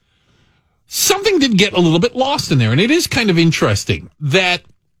 Something did get a little bit lost in there, and it is kind of interesting that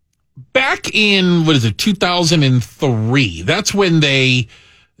back in, 2003, that's when they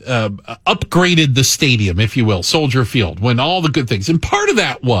upgraded the stadium, if you will, Soldier Field, when all the good things. And part of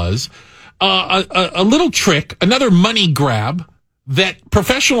that was a little trick, another money grab that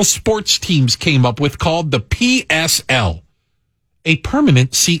professional sports teams came up with called the PSL, a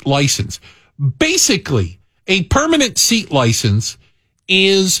permanent seat license. Basically, a permanent seat license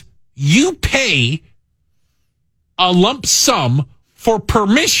is you pay a lump sum for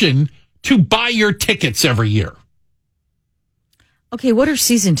permission to buy your tickets every year. Okay, what are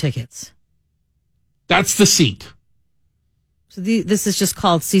season tickets? That's the seat. So this is just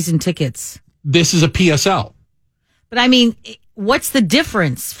called season tickets. This is a PSL. But I mean, what's the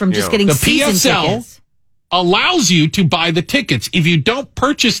difference from just getting The season PSL tickets? allows you to buy the tickets. If you don't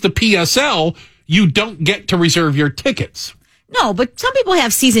purchase the PSL, you don't get to reserve your tickets. No, but some people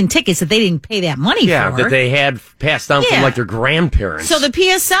have season tickets that they didn't pay that money for. Yeah, that they had passed down from Yeah. like their grandparents. So the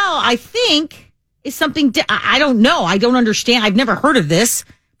PSL, I think, is something. I don't know. I don't understand. I've never heard of this,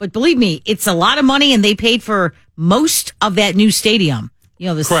 but believe me, it's a lot of money, and they paid for most of that new stadium.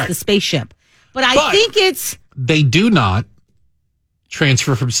 You know, Correct. the spaceship. But I But think it's they do not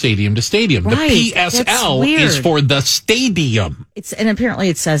transfer from stadium to stadium. Right. The That's PSL weird. is for the stadium. and apparently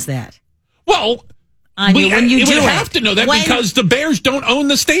it says that. Well, When you would do have to know that When- because the Bears don't own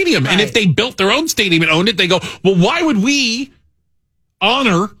the stadium. And if Right. they built their own stadium and owned it, they go, well, why would we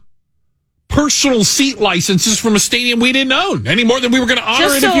honor personal seat licenses from a stadium we didn't own any more than we were going to honor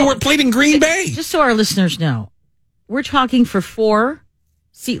Just it if so- you were played in Green Bay? Just so our listeners know, we're talking for 4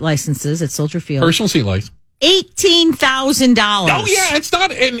 seat licenses at Soldier Field. Personal seat license. $18,000. Oh, yeah, it's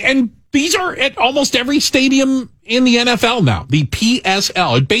not. And these are at almost every stadium in the NFL now, the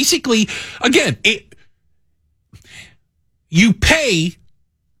PSL. It basically, again, you pay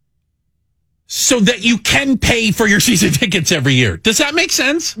so that you can pay for your season tickets every year. Does that make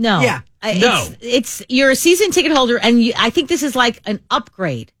sense? No. Yeah. No. It's you're a season ticket holder, and I think this is like an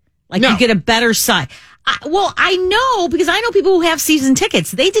upgrade. Like No. you get a better side. I know because I know people who have season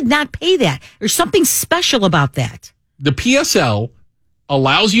tickets. They did not pay that. There's something special about that. The PSL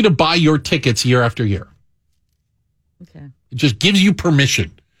allows you to buy your tickets year after year. Okay. It just gives you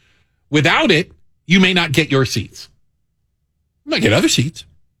permission. Without it, you may not get your seats. You might get other seats.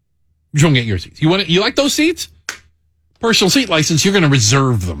 You don't get your seats. You like those seats? Personal seat license, you're going to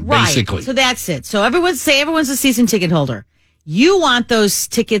reserve them, Right. basically. So that's it. So everyone's a season ticket holder. You want those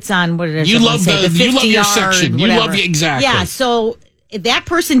tickets on what did You everyone love say? you love your 50-yard, section. You whatever. love exactly. Yeah. So that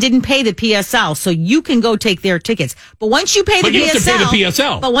person didn't pay the PSL, so you can go take their tickets. But once you pay the you PSL, have to pay the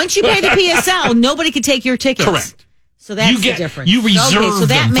PSL. But once you pay the PSL, nobody can take your tickets. Correct. So that's the difference. You reserve so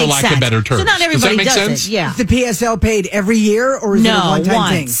that them, makes for lack sense. of better terms. So not everybody does that make does sense? it. Yeah. Is the PSL paid every year, or is it a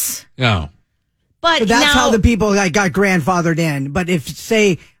one-time thing? No. But So that's now, how the people got grandfathered in. But if,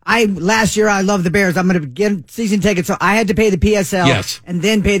 say, last year I love the Bears, I'm going to get season tickets, so I had to pay the PSL Yes. and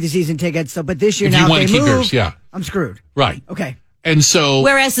then pay the season tickets. So, but this year If you now want if to they keep move, yours, yeah. I'm screwed. Right. Okay. And so,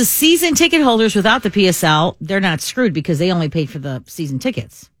 whereas the season ticket holders without the PSL, they're not screwed because they only paid for the season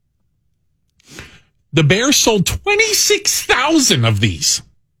tickets. the Bears sold 26,000 of these.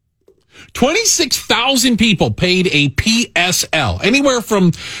 26,000 people paid a PSL, anywhere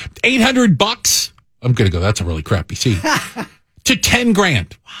from $800. I'm going to go, that's a really crappy seat, to 10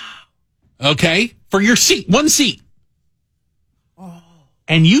 grand. Wow. Okay. For your seat, one seat. Oh.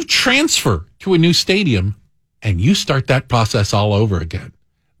 And you transfer to a new stadium and you start that process all over again.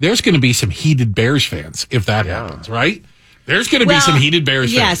 There's going to be some heated Bears fans if that happens, right? There's going to be some heated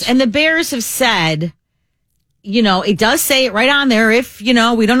Bears fans. Yes. And the Bears have said, it does say it right on there. If, we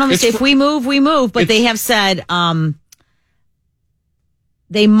don't always say if we move, we move. But they have said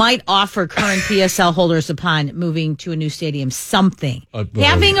they might offer current PSL holders upon moving to a new stadium something.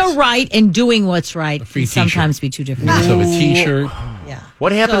 Having a right and doing what's right can sometimes be two different things. So a T-shirt. Yeah.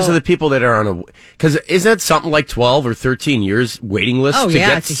 What happens to the people that are on a... Because isn't that something like 12 or 13 years waiting list to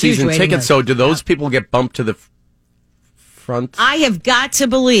get season tickets? So do those people get bumped to the front? I have got to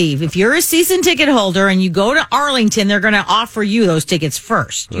believe if you're a season ticket holder and you go to Arlington, they're going to offer you those tickets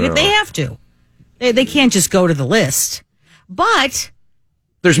first. They have to. They can't just go to the list. But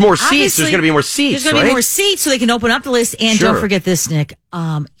there's more seats. There's going to be more seats. There's going to be more seats so they can open up the list. And Sure. don't forget this, Nick.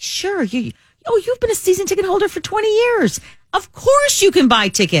 Sure. You've been a season ticket holder for 20 years. Of course you can buy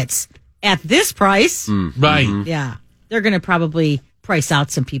tickets at this price. Right. Yeah. They're going to probably price out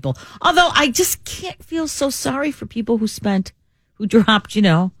some people. Although I just can't feel so sorry for people who dropped,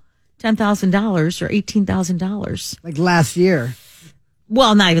 $10,000 or $18,000. Like last year.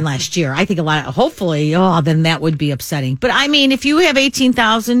 Well, not even last year. I think hopefully, then that would be upsetting. But I mean, if you have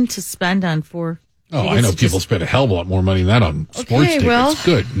 $18,000 to spend on I know people spend a hell of a lot more money than that on sports tickets. Well,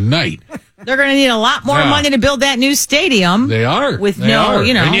 good night. They're going to need a lot more money to build that new stadium. They are.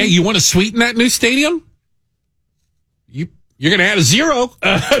 And you want to sweeten that new stadium? You're going to add a zero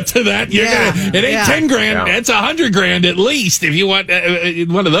to that. It ain't 10 grand. Yeah. It's 100 grand at least if you want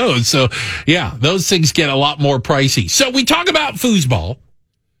one of those. So, those things get a lot more pricey. So we talk about foosball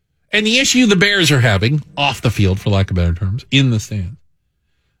and the issue the Bears are having off the field, for lack of better terms, in the stands.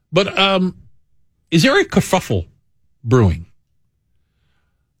 But is there a kerfuffle brewing?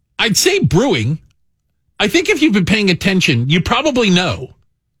 I'd say brewing. I think if you've been paying attention, you probably know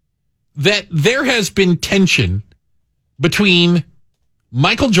that there has been tension between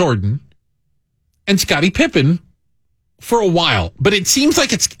Michael Jordan and Scottie Pippen for a while, but it seems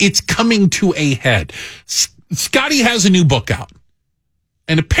like it's coming to a head. Scottie has a new book out,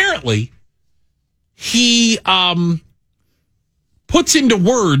 and apparently he puts into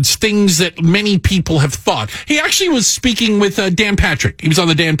words things that many people have thought. He actually was speaking with Dan Patrick. He was on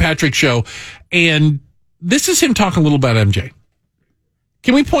the Dan Patrick show, and this is him talking a little about MJ.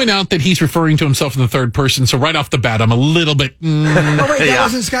 Can we point out that he's referring to himself in the third person? So right off the bat, I'm a little bit... Oh, wait, that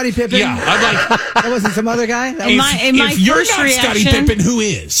wasn't Scottie Pippen? Yeah, I'm like... That wasn't some other guy? If you're first not reaction, Scottie Pippen, who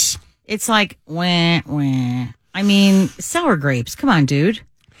is? It's like, wah, wah. I mean, sour grapes. Come on, dude.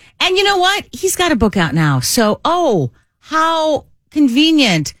 And you know what? He's got a book out now. So, how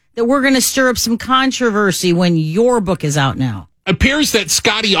convenient that we're going to stir up some controversy when your book is out now. Appears that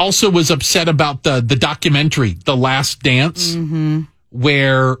Scottie also was upset about the documentary, The Last Dance,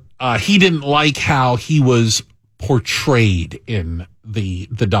 where he didn't like how he was portrayed in the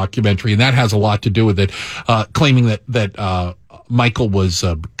documentary, and that has a lot to do with it, claiming that Michael was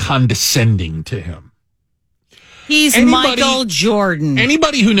condescending to him. He's Michael Jordan.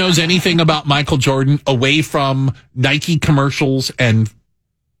 Anybody who knows anything about Michael Jordan away from Nike commercials and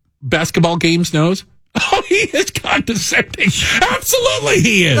basketball games knows. Oh, he is condescending. Absolutely,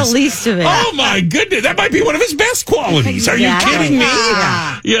 he is. The least of it. Oh, my goodness. That might be one of his best qualities. Are you kidding me?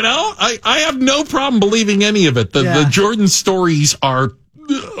 Yeah. I have no problem believing any of it. The Jordan stories are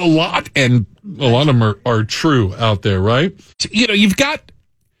a lot, and a lot of them are true out there, right? You've got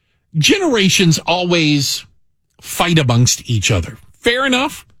generations always fight amongst each other. Fair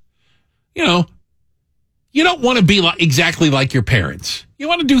enough. You don't want to be exactly like your parents. You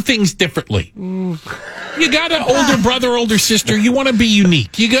want to do things differently. You got an older brother, older sister. You want to be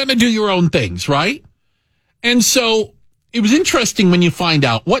unique. You got to do your own things, right? And so it was interesting when you find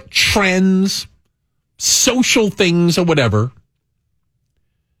out what trends, social things or whatever,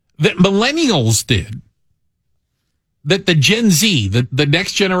 that millennials did that the Gen Z, the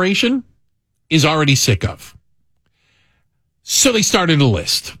next generation, is already sick of. So they started a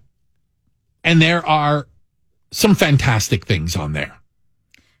list. And there are some fantastic things on there.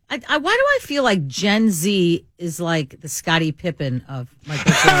 Why do I feel like Gen Z is like the Scottie Pippen of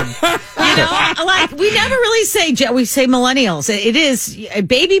Michael Jordan? Like we never really say we say millennials. It is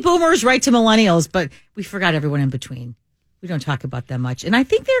baby boomers right to millennials, but we forgot everyone in between. We don't talk about them much, and I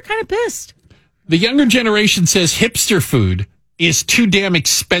think they're kind of pissed. The younger generation says hipster food is too damn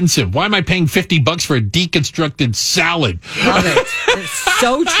expensive. Why am I paying $50 for a deconstructed salad? Love it. It's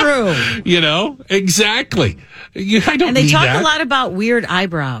so true. Exactly. I don't. And they need talk that. a lot about weird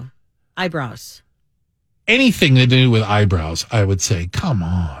eyebrows. Anything to do with eyebrows, I would say, come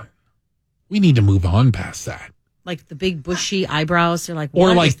on. We need to move on past that. Like the big bushy eyebrows. They're like,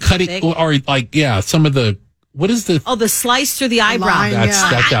 or like cutting, or like, some of the. What is the... Oh, the slice through the eyebrow. Line, that's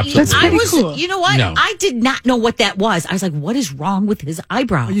absolutely... That's pretty cool. You know what? No. I did not know what that was. I was like, what is wrong with his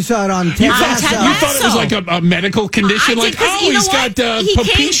eyebrow? You saw it on Ted Lasso. You thought it was like a medical condition? I Like, did, he's got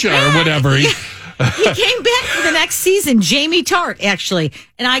papicia or whatever. He came back for the next season, Jamie Tart, actually.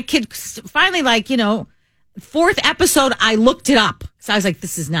 And I could finally, fourth episode, I looked it up. So I was like,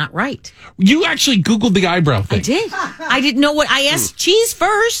 this is not right. You actually Googled the eyebrow thing. I did. I didn't know what... I asked Cheese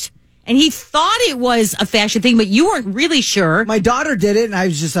first. And he thought it was a fashion thing, but you weren't really sure. My daughter did it, and I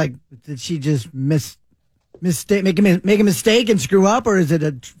was just like, did she just make a mistake and screw up, or is it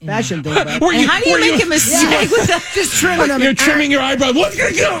a fashion thing? And how do you make a mistake with that? Just trimming them. You're trimming your eyebrow. What?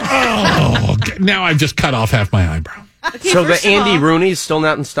 Oh, now I've just cut off half my eyebrow. Okay, so the Andy Rooney's still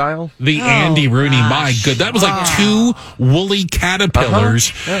not in style? The Andy Rooney, my good. That was like two woolly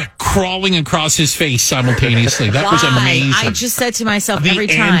caterpillars crawling across his face simultaneously. That was amazing. I just said to myself The every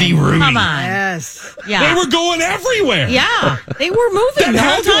time, Andy Rooney. come on. Yes. Yeah. They were going everywhere. Yeah. They were moving the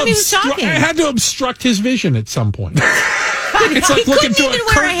whole time he was talking. I had to obstruct his vision at some point. It's He like looking couldn't through even a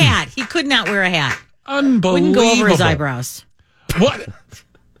wear curtain. a hat. He could not wear a hat. Unbelievable. Wouldn't go over his eyebrows. What?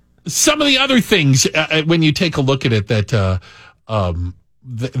 Some of the other things, when you take a look at it, that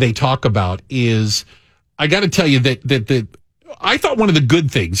they talk about is, I got to tell you that I thought one of the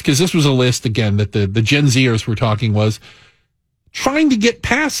good things, because this was a list again that the Gen Zers were talking, was trying to get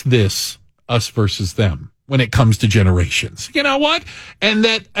past this us versus them when it comes to generations. You know what? And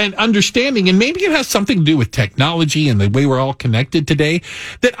understanding, and maybe it has something to do with technology and the way we're all connected today,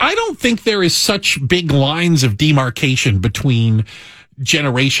 that I don't think there is such big lines of demarcation between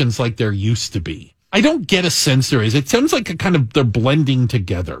generations like there used to be. I don't get a sense there is. It sounds like they're blending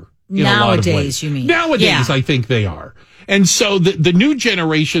together. In a lot of ways. You mean? Nowadays, I think they are. And so the new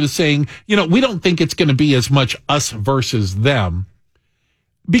generation is saying, we don't think it's going to be as much us versus them,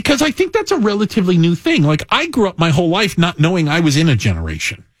 because I think that's a relatively new thing. Like, I grew up my whole life not knowing I was in a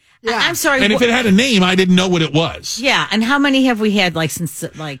generation. Yeah. I'm sorry. And if it had a name, I didn't know what it was. Yeah. And how many have we had, since,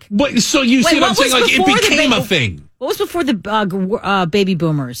 But, so you see what I'm saying? Like, it became a thing. What was before the baby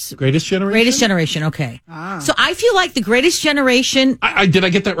boomers? Greatest generation? Greatest generation, okay. So I feel like the greatest generation... Did I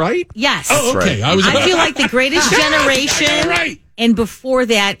get that right? Yes. Oh, okay. Right. I feel like the greatest generation... Right. And before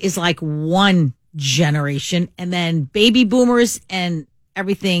that is one generation. And then baby boomers and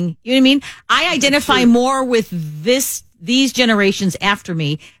everything. You know what I mean? I identify more with these generations after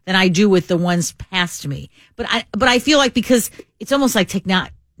me than I do with the ones past me. But I feel like, because it's almost like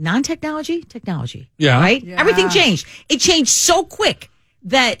technology. Yeah. Right? Yeah. Everything changed. It changed so quick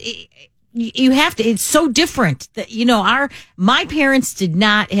that you have to, it's so different that, my parents did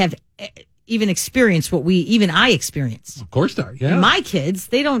not have even experienced what I experienced. Of course not, yeah. And my kids,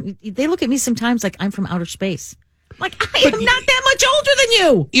 they look at me sometimes like I'm from outer space. Like, I am not that much older than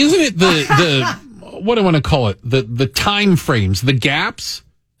you. Isn't it the what do I want to call it? The time frames, the gaps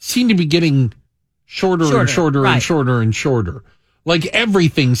seem to be getting shorter and shorter right. and shorter and shorter. Like,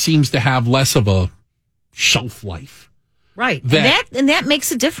 everything seems to have less of a shelf life. Right. And that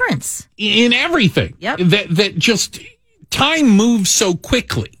makes a difference. In everything. Yep. That just, time moves so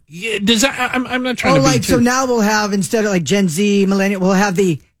quickly. Does that, I'm not trying to be so now we'll have, instead of Gen Z, millennial, we'll have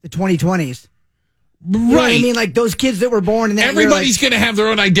the 2020s. You know what I mean? Like those kids that were born in that Everybody's going to have their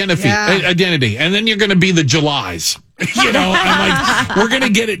own identity, and then you're going to be the Julys. I'm like, we're going to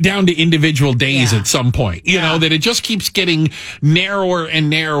get it down to individual days at some point. That it just keeps getting narrower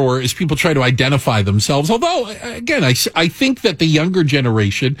and narrower as people try to identify themselves. Although, again, I think that the younger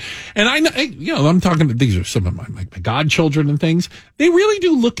generation, and I'm talking. These are some of my godchildren and things. They really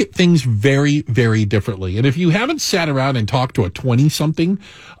do look at things very, very differently. And if you haven't sat around and talked to a 20-something, you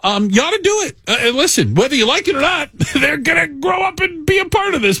ought to do it. And listen, whether you like it or not, they're going to grow up and be a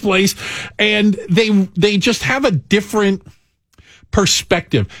part of this place, and they just have a different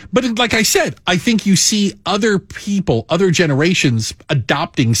perspective. But like I said, I think you see other people, other generations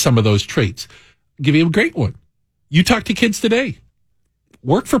adopting some of those traits. I'll give you a great one. You talk to kids today.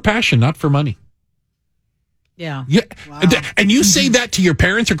 Work for passion, not for money. Yeah. Wow. And you say that to your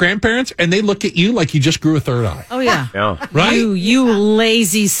parents or grandparents, and they look at you like you just grew a third eye. Oh, yeah. Right? You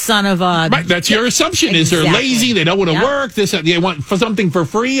lazy son of a... Right, that's your assumption, is they're lazy, they don't want to work, they want something for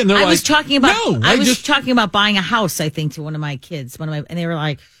free, and I was talking about buying a house, I think, to one of my kids, and they were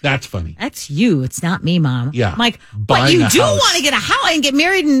like... That's funny. That's you. It's not me, Mom. Yeah. I'm like, but you do want to get a house and get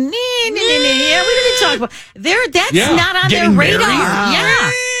married, and we didn't talk about... That's not on their radar.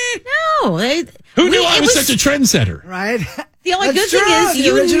 Yeah. No, who knew I was such a trendsetter? Right. The only good thing is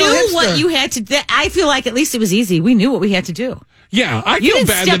you knew what you had to do. I feel like at least it was easy. We knew what we had to do. Yeah, I feel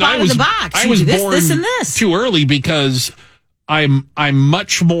bad that I was born this. too early because I'm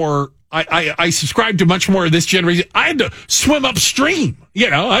much more. I subscribe to much more of this generation. I had to swim upstream.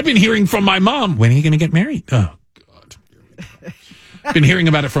 I've been hearing from my mom. When are you going to get married? Oh God, been hearing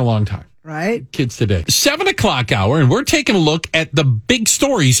about it for a long time. Right. Kids today. 7 o'clock hour, and we're taking a look at the big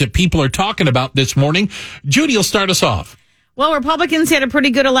stories that people are talking about this morning. Judy will start us off. Well, Republicans had a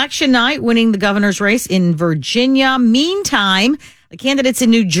pretty good election night, winning the governor's race in Virginia. Meantime, the candidates in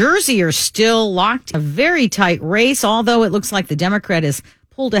New Jersey are still locked in a very tight race, although it looks like the Democrat is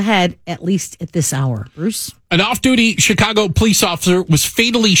pulled ahead, at least at this hour. Bruce? An off-duty Chicago police officer was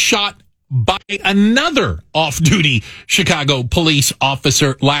fatally shot by another off-duty Chicago police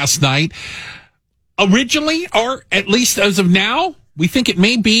officer last night. Originally, or at least as of now, we think it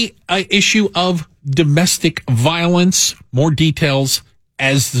may be an issue of domestic violence. More details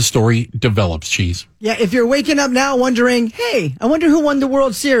as the story develops, Cheese. Yeah, if you're waking up now wondering, hey, I wonder who won the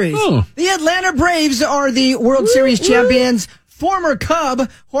World Series. The Atlanta Braves are the World Series champions. Former Cub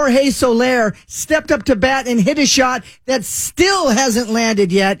Jorge Soler stepped up to bat and hit a shot that still hasn't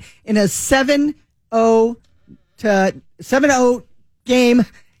landed yet in a 7-0 game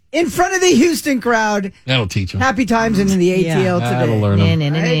in front of the Houston crowd. That'll teach him. Happy times in the ATL today. That'll learn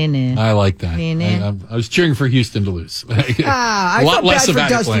him. I like that. I was cheering for Houston to lose. I felt bad for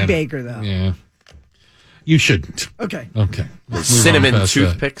Dusty Atlanta. Baker, though. Yeah. You shouldn't. Okay. Cinnamon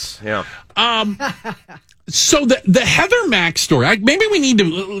toothpicks. That. Yeah. So the Heather Mack story, maybe we need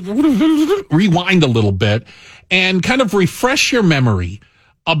to rewind a little bit and kind of refresh your memory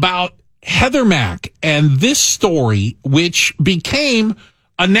about Heather Mack and this story, which became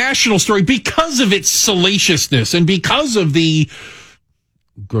a national story because of its salaciousness and because of the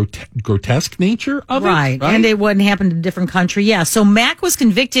grotesque nature of it. Right. And it wouldn't happen in a different country. Yeah. So Mack was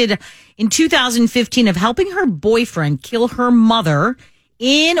convicted in 2015 of helping her boyfriend kill her mother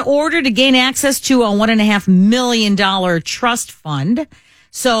in order to gain access to a $1.5 million trust fund.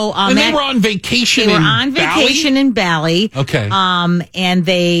 So, and they were on vacation. In Bali. Okay. And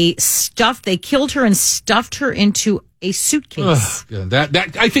they killed her and stuffed her into a suitcase.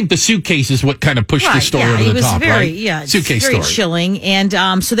 That I think the suitcase is what kind of pushed the story over the top, right? Yeah, suitcase very story. Chilling.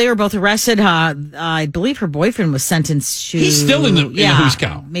 And so they were both arrested. I believe her boyfriend was sentenced to. He's still in the Who's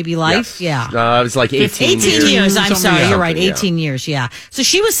Cow. Maybe life. Yes. It was like 18 years. 18 years. I'm sorry. You're right. 18 years. Yeah. So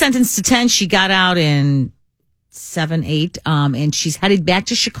she was sentenced to 10. She got out in 7, 8. And she's headed back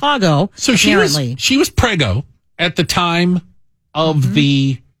to Chicago. So apparently. she was preggo at the time of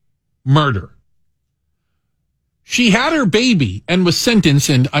the murder. She had her baby and was sentenced,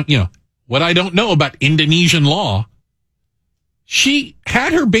 and what I don't know about Indonesian law, she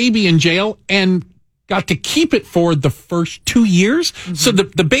had her baby in jail and got to keep it for the first 2 years. Mm-hmm. So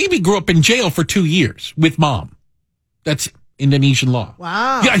the baby grew up in jail for 2 years with mom. That's Indonesian law.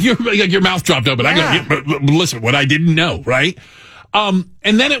 Wow. Yeah, your mouth dropped open. Yeah. Listen, what I didn't know, right? And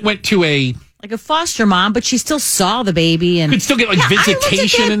then it went to a foster mom, but she still saw the baby and could still get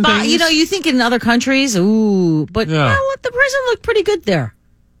visitation and things. You think in other countries, but the prison looked pretty good there.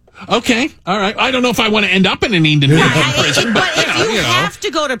 Okay, all right. I don't know if I want to end up in an Indonesian prison, but if you have to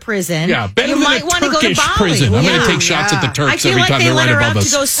go to prison, better you than might want to go to Bali. Prison. I'm going to take shots at the Turks every time they're right above us. I feel like they let her out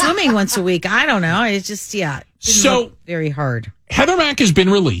to go swimming once a week. I don't know. It's just so very hard. Heather Mack has been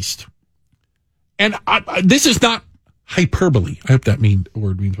released, and this is not hyperbole. I hope that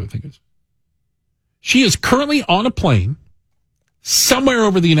word means what I think it is. She is currently on a plane somewhere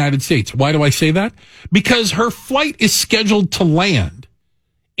over the United States. Why do I say that? Because her flight is scheduled to land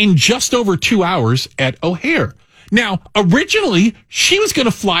in just over 2 hours at O'Hare. Now, originally, she was going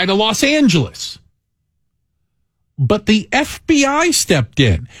to fly to Los Angeles. But the FBI stepped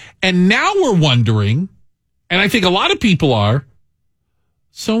in. And now we're wondering, and I think a lot of people are,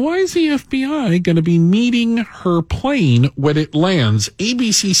 so why is the FBI going to be meeting her plane when it lands?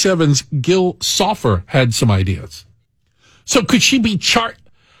 ABC7's Gil Soffer had some ideas. So could she be charged?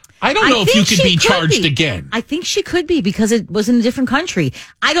 I don't know if you could be charged again. I think she could be because it was in a different country.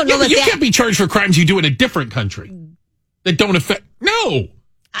 I don't know that you can't be charged for crimes you do in a different country that don't affect. No.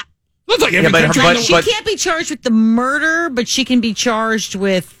 Looks like every country. She can't be charged with the murder, but she can be charged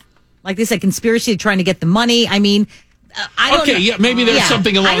with, like they said, conspiracy to trying to get the money. I mean, I don't know. Yeah, maybe there's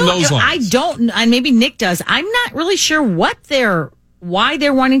something along those lines. I don't, and maybe Nick does. I'm not really sure why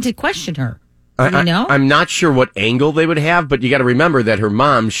they're wanting to question her. I'm not sure what angle they would have, but you got to remember that her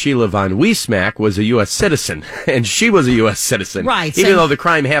mom, Sheila von Wiesmack, was a U.S. citizen, and she was a U.S. citizen. Right. Even though the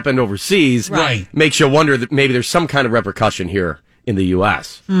crime happened overseas, makes you wonder that maybe there's some kind of repercussion here in the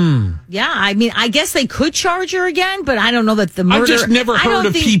U.S. Yeah, I mean, I guess they could charge her again, but I don't know that the murder... I've just never heard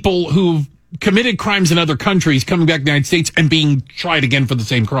of people who've committed crimes in other countries coming back to the United States and being tried again for the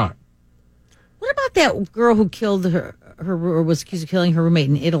same crime. What about that girl who killed her or was accused of killing her roommate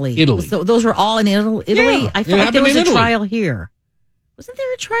in Italy? Italy. Those were all in Italy? Yeah, I feel like there was a trial here. Wasn't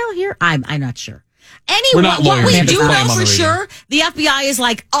there a trial here? I'm not sure. Anyway, what we do know for sure, the FBI is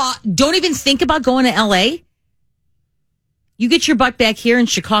like, don't even think about going to L.A. You get your butt back here in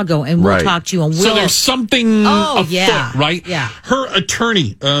Chicago, and we'll talk to you. And so there's something afoot, right? Yeah. Her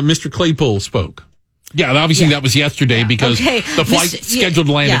attorney, Mr. Claypool, spoke. Yeah, obviously that was yesterday because the flight scheduled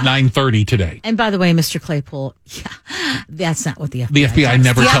to land at 9:30 today. And by the way, Mr. Claypool, that's not what the FBI does.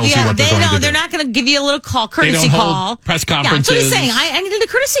 Never tells you what they're going to do. They're not going to give you a little courtesy they don't call. Hold press conferences. Yeah, that's what he's saying. I needed a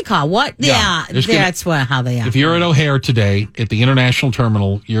courtesy call. What? Yeah, that's how they are. If you're at O'Hare today at the International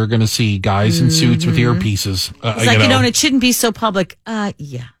Terminal, you're going to see guys in suits with earpieces. It's like, it shouldn't be so public.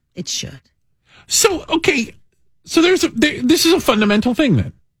 Yeah, it should. So, okay. So this is a fundamental thing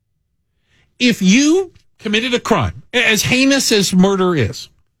then. If you committed a crime, as heinous as murder is,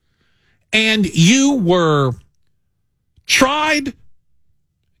 and you were tried,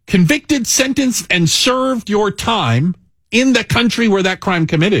 convicted, sentenced, and served your time in the country where that crime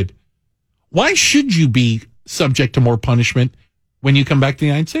committed, why should you be subject to more punishment when you come back to the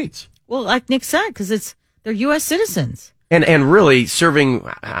United States? Well, like Nick said, because they're U.S. citizens. And really serving,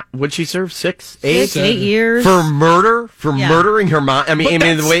 what'd she serve? 8 years for murder, murdering her mom. I mean,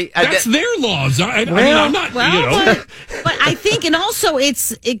 the way that's their laws. I mean, I'm not. But I think, and also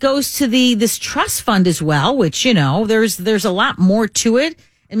it goes to this trust fund as well, which there's a lot more to it.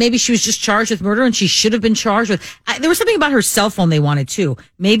 And maybe she was just charged with murder, and she should have been charged with. There was something about her cell phone they wanted too.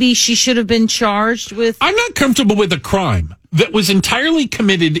 Maybe she should have been charged with. I'm not comfortable with a crime that was entirely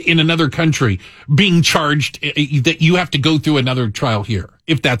committed in another country being charged that you have to go through another trial here,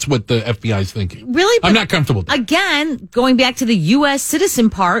 if that's what the FBI is thinking. Really? I'm not comfortable with that. Again, going back to the U.S. citizen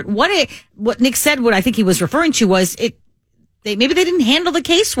part, what Nick said, what I think he was referring to was maybe they didn't handle the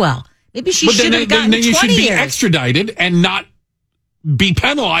case well. Maybe she should have gotten 20 years. Then you should be extradited and not be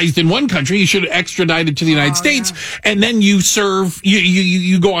penalized in one country. You should have extradited to the United States, and then you serve.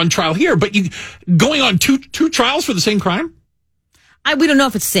 You go on trial here, but going on two trials for the same crime. We don't know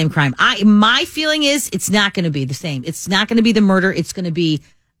if it's the same crime. My feeling is it's not going to be the same. It's not going to be the murder. It's going to be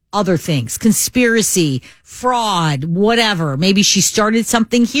other things, conspiracy, fraud, whatever. Maybe she started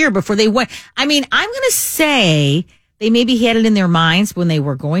something here before they went. I mean, I'm going to say they maybe had it in their minds when they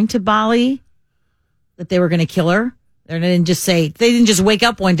were going to Bali that they were going to kill her. They didn't just wake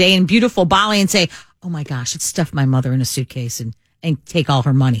up one day in beautiful Bali and say, "Oh my gosh, let's stuff my mother in a suitcase and take all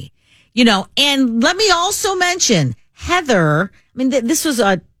her money." And let me also mention Heather. I mean, this was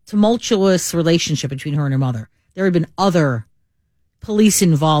a tumultuous relationship between her and her mother. There had been other police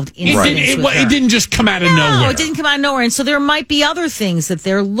involved incidents with her. It didn't just come out of nowhere. No, it didn't come out of nowhere. And so there might be other things that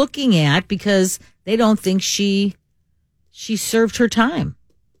they're looking at because they don't think she served her time.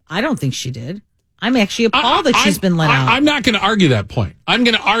 I don't think she did. I'm actually appalled that she's been let out. I'm not going to argue that point. I'm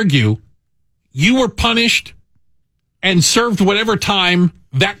going to argue you were punished and served whatever time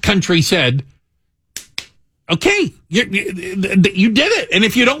that country said. Okay, you did it. And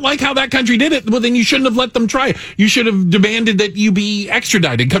if you don't like how that country did it, well, then you shouldn't have let them try it. You should have demanded that you be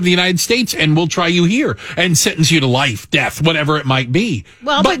extradited, come to the United States, and we'll try you here and sentence you to life, death, whatever it might be.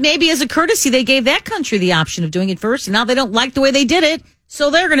 Well, but maybe as a courtesy, they gave that country the option of doing it first, and now they don't like the way they did it, so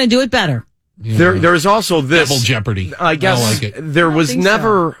they're going to do it better. Yeah. There's also this double jeopardy. I guess like it. There was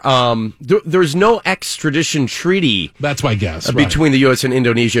never there's no extradition treaty. That's my guess between the U.S. and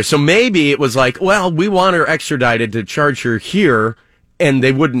Indonesia. So maybe it was like, well, we want her extradited to charge her here, and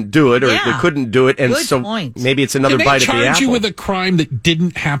they wouldn't do it, or they couldn't do it, and good point. Maybe it's another bite at the apple. They charge you with a crime that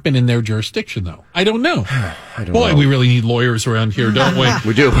didn't happen in their jurisdiction, though. I don't know. I don't know. Boy, we really need lawyers around here, don't we?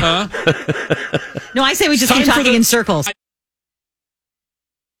 We do. Huh? No, I say we just keep talking in circles.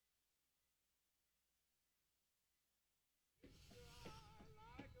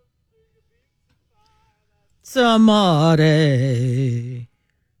 Somebody.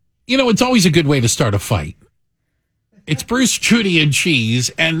 You know, it's always a good way to start a fight. It's Bruce, Judy, and cheese,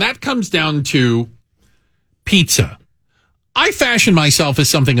 and that comes down to pizza. I fashion myself as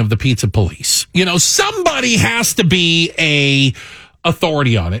something of the pizza police. You know, somebody has to be a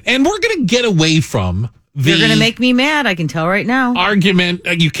authority on it, and we're going to get away from the... You're going to make me mad, I can tell right now. Argument.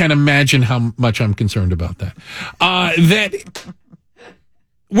 You can imagine how much I'm concerned about that. That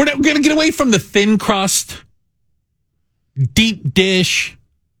we're going to get away from the thin crust, deep dish,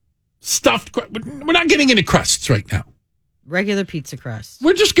 stuffed. We're not getting into crusts right now. Regular pizza crust.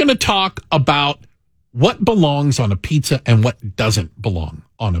 We're just going to talk about what belongs on a pizza and what doesn't belong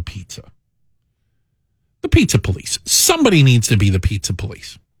on a pizza. The pizza police. Somebody needs to be the pizza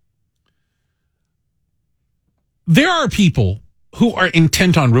police. There are people who are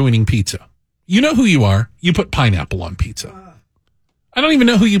intent on ruining pizza. You know who you are. You put pineapple on pizza. I don't even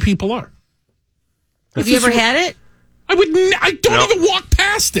know who you people are. Have you ever had it? I don't even walk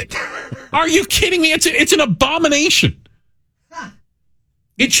past it. Are you kidding me? It's an abomination.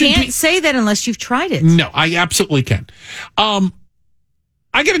 You can't say that unless you've tried it. No, I absolutely can. I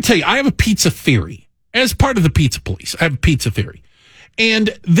got to tell you, I have a pizza theory. As part of the pizza police, I have a pizza theory.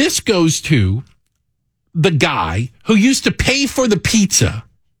 And this goes to the guy who used to pay for the pizza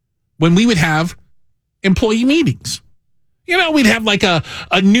when we would have employee meetings. You know, we'd have like a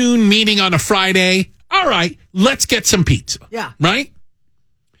noon meeting on a Friday. All right, let's get some pizza. Yeah. Right?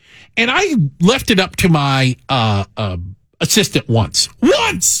 And I left it up to my assistant once.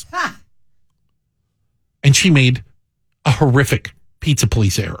 Ha! And she made a horrific pizza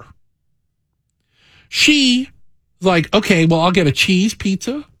police error. She was like, okay, well, I'll get a cheese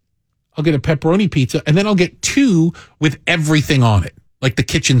pizza. I'll get a pepperoni pizza. And then I'll get 2 with everything on it. Like the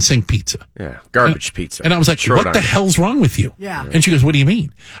kitchen sink pizza. Yeah, garbage pizza. And I was like, what the hell's wrong with you? Yeah. And she goes, what do you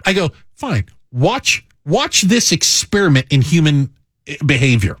mean? I go, fine. Watch this experiment in human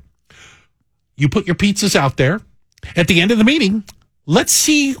behavior. You put your pizzas out there. At the end of the meeting, let's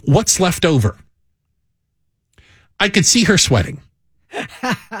see what's left over. I could see her sweating.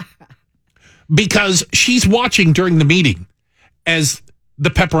 Because she's watching during the meeting as the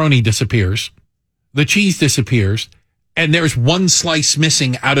pepperoni disappears, the cheese disappears, and there's 1 slice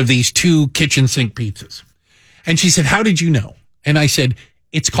missing out of these 2 kitchen sink pizzas. And she said, how did you know? And I said,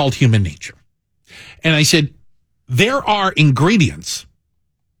 it's called human nature. And I said, there are ingredients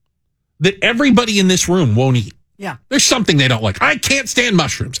that everybody in this room won't eat. Yeah. There's something they don't like. I can't stand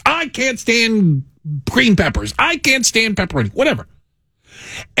mushrooms. I can't stand green peppers. I can't stand pepperoni, whatever.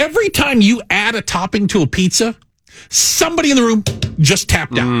 Every time you add a topping to a pizza, somebody in the room just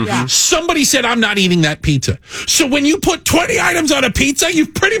tapped out. Mm-hmm. Yeah. Somebody said, I'm not eating that pizza. So when you put 20 items on a pizza,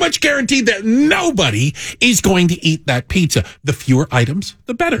 you've pretty much guaranteed that nobody is going to eat that pizza. The fewer items,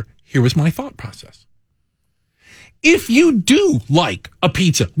 the better. Here was my thought process. If you do like a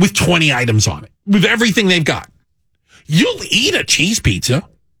pizza with 20 items on it, with everything they've got, you'll eat a cheese pizza.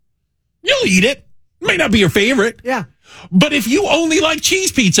 You'll eat it. May not be your favorite. Yeah. But if you only like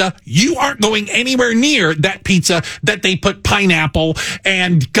cheese pizza, you aren't going anywhere near that pizza that they put pineapple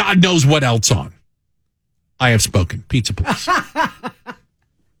and God knows what else on. I have spoken. Pizza police. Well,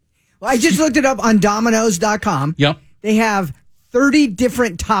 I just looked it up on Domino's.com. Yep. They have 30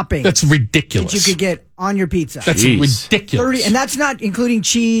 different toppings. That's ridiculous. That you could get on your pizza. That's ridiculous. 30, and that's not including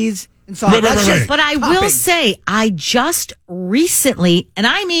cheese and salt. Right. But I will say, I just recently, and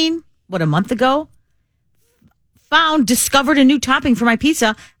I mean, a month ago, discovered a new topping for my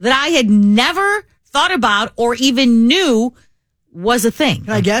pizza that I had never thought about or even knew was a thing.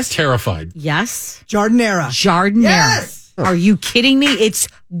 Can I guess? Terrified. Yes. Jardinera. Yes. Are you kidding me? It's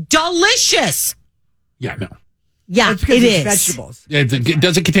delicious. Yeah, no. Yeah, It's because it it's is. vegetables.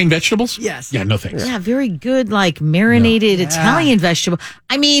 Does it contain vegetables? Yes. Yeah, no thanks. Yeah, very good, like marinated Italian vegetable.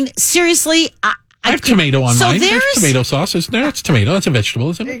 I mean, seriously, I have tomato on mine. There's tomato sauce. It's tomato. That's a vegetable,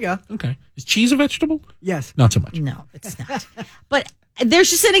 isn't it? There you go. Okay. Is cheese a vegetable? Yes. Not so much. No, it's not. But there's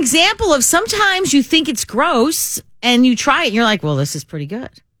just an example of sometimes you think it's gross and you try it and you're like, well, this is pretty good.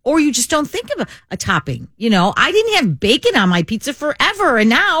 Or you just don't think of a topping. You know, I didn't have bacon on my pizza forever, and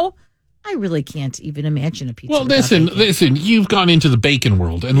now I really can't even imagine a pizza. Well, without bacon. listen, you've gone into the bacon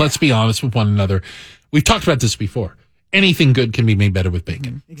world, and let's be honest with one another. We've talked about this before. Anything good can be made better with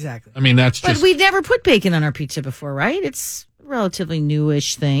bacon. Exactly. I mean, that's But just... we've never put bacon on our pizza before, right? It's a relatively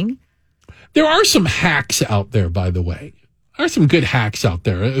newish thing. There are some hacks out there, by the way. There are some good hacks out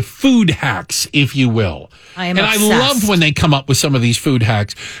there. Food hacks, if you will. I obsessed. Love when they come up with some of these food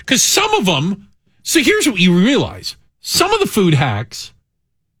hacks. Because some of them... So here's what you realize. Some of the food hacks,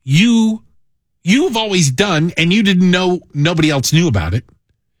 you've always done, and you didn't know, nobody else knew about it.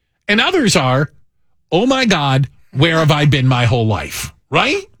 And others are, oh my God, where have I been my whole life?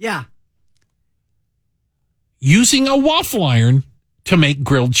 Right? Yeah. Using a waffle iron to make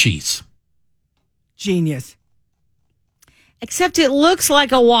grilled cheese. Genius. Except it looks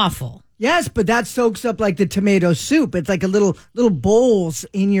like a waffle. Yes, but that soaks up like the tomato soup. It's like a little bowls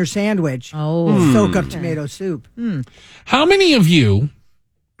in your sandwich. Oh. Soak up tomato soup. How many of you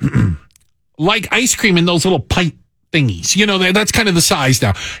like ice cream in those little pipe thingies? You know, that's kind of the size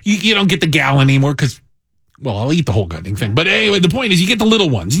now. You don't get the gallon anymore because, well, I'll eat the whole goddamn thing. But anyway, the point is you get the little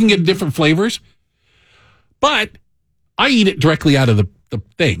ones. You can get different flavors. But I eat it directly out of the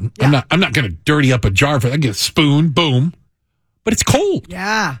thing. Yeah. I'm not going to dirty up a jar for that. I get a spoon, boom. But it's cold.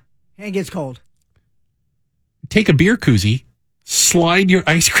 Yeah. And it gets cold. Take a beer koozie, slide your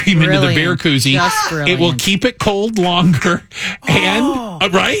ice cream into the beer koozie. It will keep it cold longer.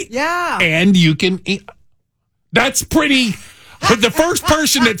 And, right? Yeah. And you can eat. That's pretty. The first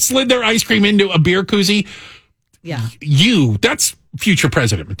person that slid their ice cream into a beer koozie, that's future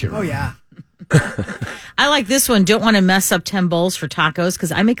president material. Oh, yeah. I like this one. Don't want to mess up 10 bowls for tacos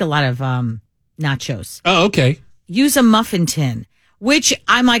because I make a lot of nachos. Oh, okay. Use a muffin tin, which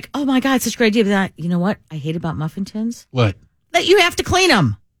I'm like, oh my God, such a great idea. But you know what I hate about muffin tins? What? That you have to clean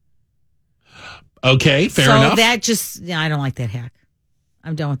them. Okay, fair enough. So that just, I don't like that hack.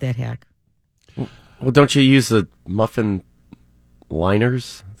 I'm done with that hack. Well, don't you use the muffin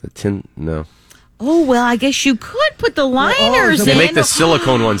liners? The tin? No. Oh, well, I guess you could put the liners in. They make the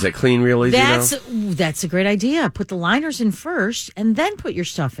silicone ones that clean real easy. That's a great idea. Put the liners in first and then put your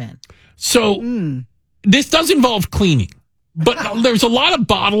stuff in. So this does involve cleaning, but there's a lot of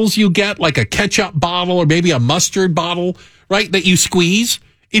bottles you get, like a ketchup bottle or maybe a mustard bottle, right, that you squeeze.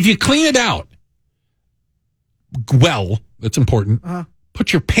 If you clean it out, well, that's important.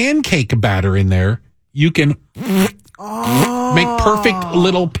 Put your pancake batter in there. You can make perfect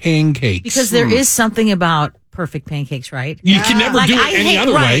little pancakes. Because there is something about perfect pancakes, right? You can never do it any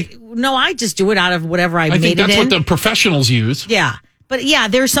other way. No, I just do it out of whatever I made it in. I think that's what the professionals use. Yeah. But yeah,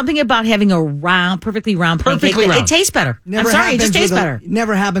 there's something about having a perfectly round pancake. It tastes better. I'm sorry, it just tastes better.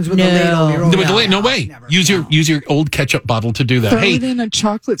 Never happens with a ladle. No way. Use your old ketchup bottle to do that. Throw it in a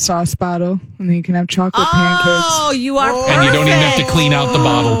chocolate sauce bottle, and then you can have chocolate pancakes. Oh, you are perfect. And you don't even have to clean out the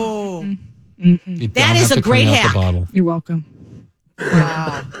bottle. That is a great hack. You're welcome.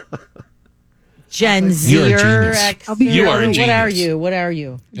 Wow. Gen Z. You're a genius. You are a genius. What are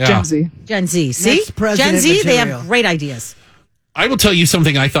you? Yeah. Gen Z. Gen Z. See? Gen Z, they have great ideas. I will tell you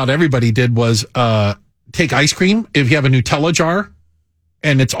something I thought everybody did was take ice cream. If you have a Nutella jar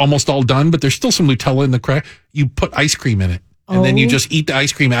and it's almost all done, but there's still some Nutella in the crack, you put ice cream in it. And then you just eat the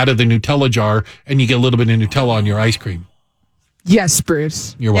ice cream out of the Nutella jar and you get a little bit of Nutella on your ice cream. Yes,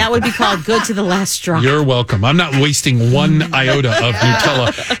 Bruce. You're welcome. That would be called good to the last straw. You're welcome. I'm not wasting one iota of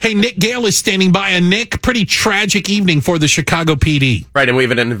Nutella. Hey, Nick Gale is standing by. And Nick, pretty tragic evening for the Chicago PD. Right, and we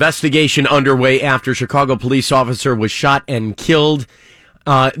have an investigation underway after a Chicago police officer was shot and killed.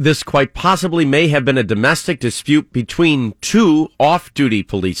 This quite possibly may have been a domestic dispute between two off-duty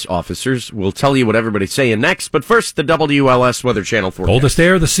police officers. We'll tell you what everybody's saying next, but first, the WLS Weather Channel forecast. Coldest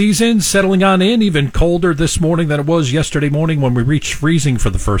air of the season, settling on in, even colder this morning than it was yesterday morning when we reached freezing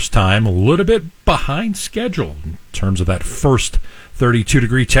for the first time. A little bit behind schedule in terms of that first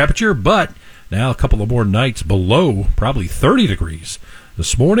 32-degree temperature, but now a couple of more nights below probably 30 degrees.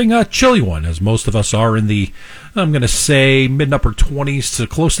 This morning, a chilly one, as most of us are in the, I'm going to say, mid and upper 20s to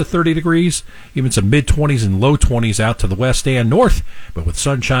close to 30 degrees, even some mid-20s and low 20s out to the west and north. But with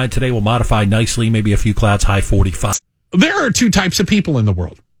sunshine today, we'll modify nicely, maybe a few clouds, high 45. There are two types of people in the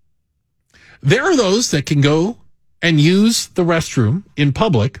world. There are those that can go and use the restroom in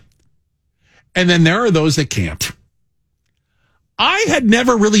public, and then there are those that can't. I had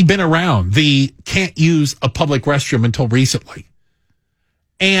never really been around the can't use a public restroom until recently.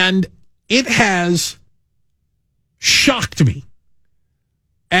 And it has shocked me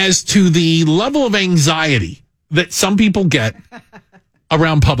as to the level of anxiety that some people get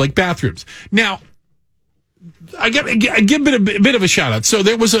around public bathrooms. Now, I give a bit of a shout out. So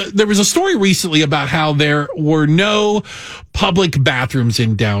there was a story recently about how there were no public bathrooms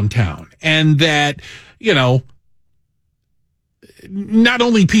in downtown, and that, you know, not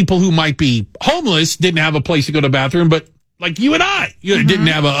only people who might be homeless didn't have a place to go to the bathroom, but like you and I, didn't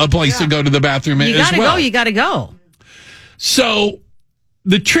have a place to go to the bathroom as well. You gotta go. So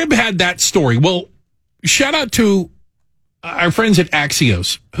the Trib had that story. Well, shout out to our friends at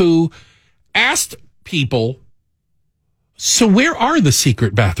Axios who asked people, so where are the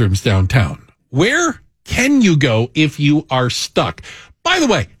secret bathrooms downtown? Where can you go if you are stuck? By the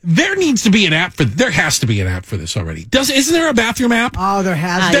way, there has to be an app for this already. Isn't there a bathroom app? Oh, there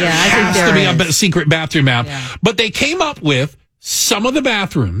has There I think has there to be is. a secret bathroom app. Yeah. But they came up with some of the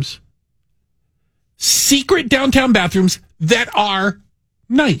bathrooms, secret downtown bathrooms that are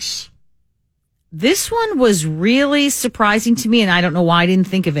nice. This one was really surprising to me, and I don't know why I didn't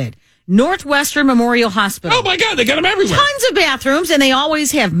think of it. Northwestern Memorial Hospital. Oh my God, they got them everywhere. Tons of bathrooms, and they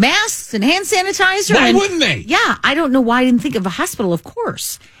always have masks and hand sanitizer. Why and- wouldn't they? Yeah, I don't know why I didn't think of a hospital, of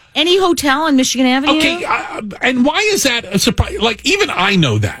course. Any hotel on Michigan Avenue? Okay, and why is that a surprise? Like, even I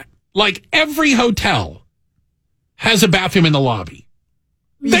know that. Like, every hotel has a bathroom in the lobby.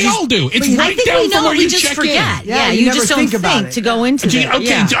 They all do. It's I right think down we know from where we you just check forget. in. Yeah, you you just never don't think about think it. to go into there. Okay,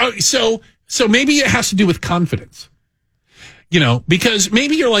 Yeah. so maybe it has to do with confidence. You know, because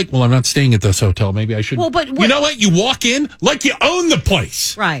maybe you're like, well, I'm not staying at this hotel. Maybe I should. Well, but you know what? You walk in like you own the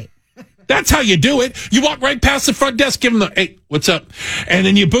place. Right. That's how you do it. You walk right past the front desk, give them the, hey, what's up? And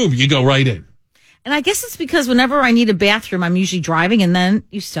then you go right in. And I guess it's because whenever I need a bathroom, I'm usually driving, and then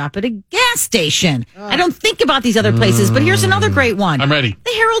you stop at a gas station. I don't think about these other places, but here's another great one. I'm ready.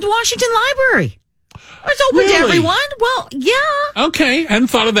 The Harold Washington Library. It's open to Really? everyone. Well, yeah. Okay, hadn't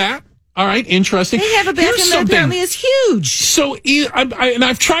thought of that. All right, interesting. They have a Here's bathroom that something. apparently is huge. So, and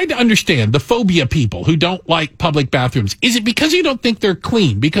I've tried to understand the phobia people who don't like public bathrooms. Is it because you don't think they're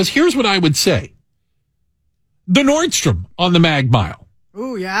clean? Because here's what I would say. The Nordstrom on the Mag Mile.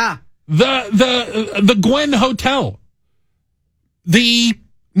 Ooh, yeah. The Gwen Hotel. The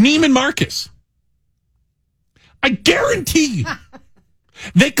Neiman Marcus. I guarantee you.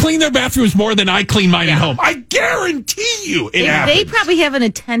 They clean their bathrooms more than I clean mine at home. I guarantee you it happens. They probably have an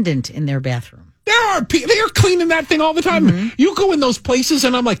attendant in their bathroom. They are cleaning that thing all the time. You go in those places,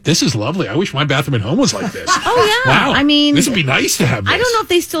 and I'm like, this is lovely. I wish my bathroom at home was like this. Oh, yeah. Wow. I mean, this would be nice to have this. I don't know if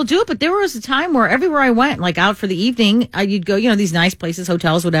they still do it, but there was a time where everywhere I went, like out for the evening, you'd go, these nice places,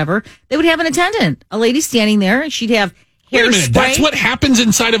 hotels, whatever. They would have an attendant, a lady standing there, and she'd have Wait a minute. hairspray. That's what happens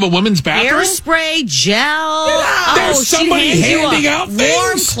inside of a woman's bathroom? Hairspray, gel. There's she'd somebody hand you handing a out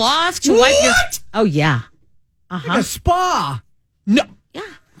warm things? cloth to wipe your. What? Oh yeah. Like a spa. No. Yeah.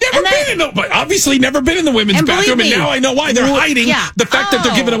 Never been in the, but obviously never been in the women's And believe bathroom, and me, now I know why they're hiding the fact that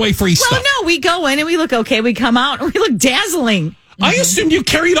they're giving away free stuff. Well, no, we go in and we look okay. We come out and we look dazzling. I assumed you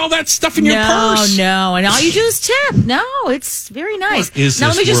carried all that stuff in your purse. No, and all you do is tip. No, it's very nice. What is now,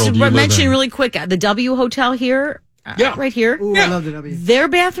 this let me just world you live mention in? really quick the W Hotel here, right here. Ooh, I love the W. Their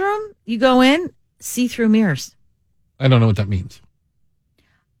bathroom, you go in, see-through mirrors. I don't know what that means.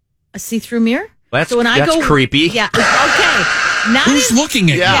 A see-through mirror? That's when I go, creepy. Yeah, okay. Not Who's looking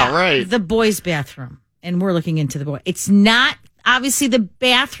at you? Yeah, right. The boys' bathroom, and we're looking into the boy. It's not obviously the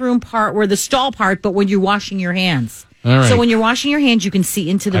bathroom part where the stall part, but when you're washing your hands. All right. So when you're washing your hands, you can see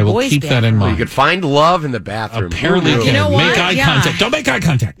into the I will boys' keep bathroom. that in You mind. could find love in the bathroom. Apparently, Ooh. You know what? make eye Yeah. contact. Don't make eye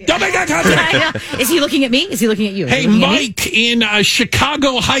contact. Don't make eye contact. Is he looking at me? Is he looking at you? Is Hey, he looking at me? Mike in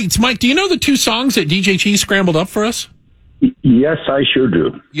Chicago Heights. Mike, do you know the two songs that DJ Cheese scrambled up for us? Yes, I sure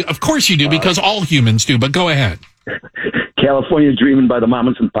do. Of course you do, because all humans do, but go ahead. California Dreamin' by the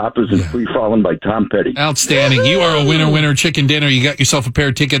Mamas and Papas and Free Fallin' by Tom Petty. Outstanding. You are a winner, chicken dinner. You got yourself a pair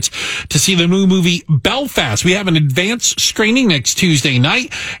of tickets to see the new movie Belfast. We have an advanced screening next Tuesday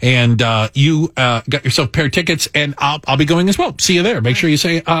night, and you got yourself a pair of tickets, and I'll be going as well. See you there. Make sure you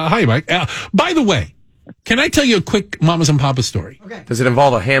say hi, Mike. By the way, can I tell you a quick Mamas and Papas story? Okay. Does it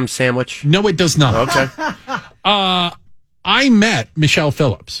involve a ham sandwich? No, it does not. Okay. I met Michelle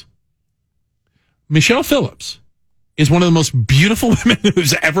Phillips. Michelle Phillips is one of the most beautiful women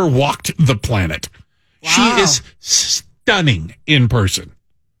who's ever walked the planet. Wow. She is stunning in person.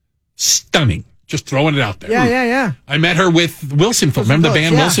 Stunning. Just throwing it out there. Yeah. I met her with Wilson Phillips. Remember the Phillips,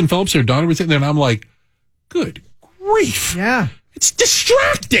 band yeah. Wilson Phillips? Her daughter was in there, and I'm like, good grief. Yeah. It's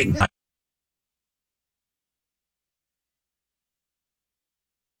distracting.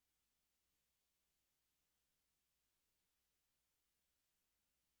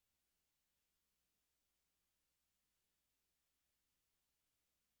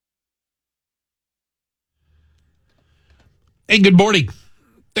 Hey, good morning.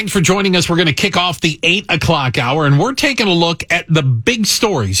 Thanks for joining us. We're going to kick off the 8 o'clock hour, and we're taking a look at the big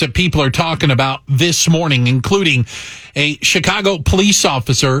stories that people are talking about this morning, including a Chicago police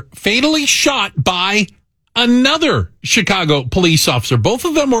officer fatally shot by another Chicago police officer. Both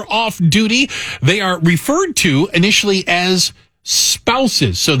of them were off duty. They are referred to initially as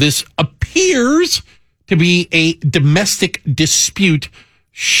spouses. So this appears to be a domestic dispute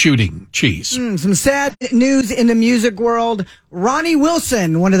shooting. Cheese. Some sad news in the music world. Ronnie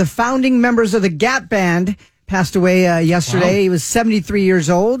Wilson, one of the founding members of the Gap Band, passed away yesterday. Wow. He was 73 years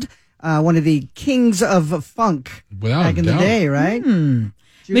old. one of the kings of funk back in the day, right?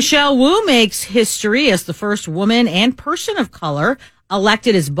 Michelle Wu makes history as the first woman and person of color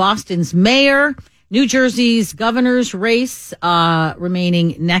elected as Boston's mayor. New Jersey's governor's race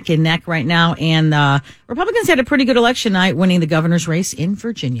remaining neck and neck right now. And Republicans had a pretty good election night, winning the governor's race in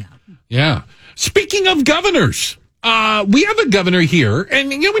Virginia. Yeah. Speaking of governors, we have a governor here. And,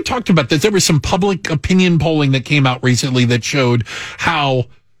 we talked about this. There was some public opinion polling that came out recently that showed how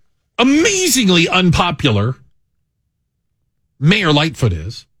amazingly unpopular Mayor Lightfoot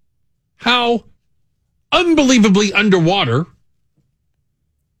is, how unbelievably underwater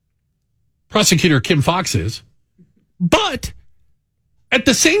Prosecutor Kim Foxx is, but at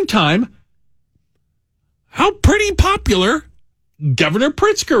the same time, how pretty popular Governor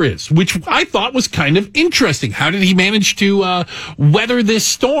Pritzker is, which I thought was kind of interesting. How did he manage to weather this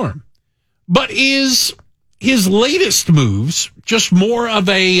storm? But is his latest moves just more of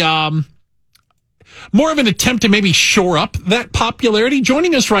an attempt to maybe shore up that popularity?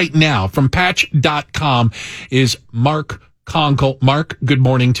 Joining us right now from Patch.com is Mark Konkol. Mark, good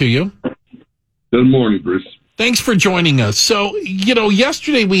morning to you. Good morning, Bruce. Thanks for joining us. So,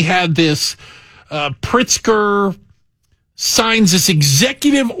 yesterday we had this Pritzker signs this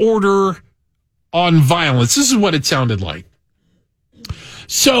executive order on violence. This is what it sounded like.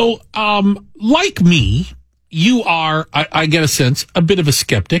 So, like me, you are, I get a sense, a bit of a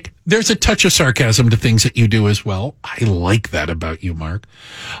skeptic. There's a touch of sarcasm to things that you do as well. I like that about you, Mark.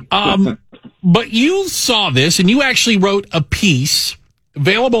 But you saw this, and you actually wrote a piece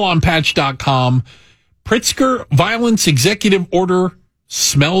available on Patch.com. Pritzker violence executive order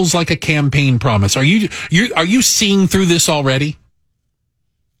smells like a campaign promise. Are you seeing through this already?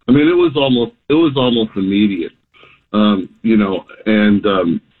 I mean, it was almost immediate, and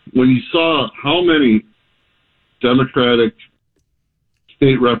when you saw how many Democratic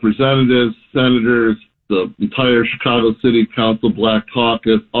state representatives, senators, the entire Chicago City Council Black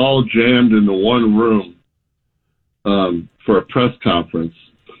Caucus, all jammed into one room for a press conference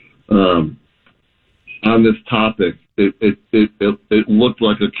on this topic, it looked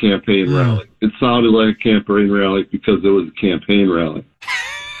like a campaign rally. It sounded like a campaign rally because it was a campaign rally.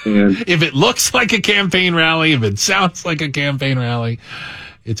 And if it looks like a campaign rally, if it sounds like a campaign rally,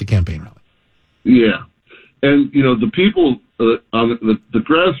 it's a campaign rally. Yeah. And, the people, the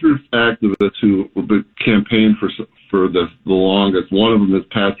grassroots activists who campaigned for the longest, one of them is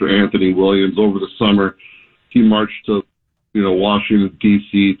Pastor Anthony Williams. Over the summer, he marched to, Washington,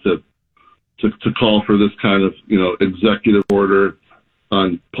 D.C. to call for this kind of, executive order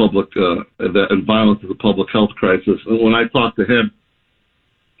on public, and violence as a public health crisis. And when I talked to him,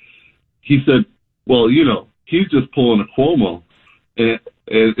 he said, well, he's just pulling a Cuomo. And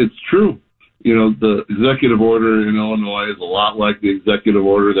it's true. The executive order in Illinois is a lot like the executive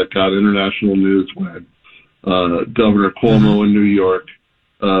order that got international news when Governor Cuomo in New York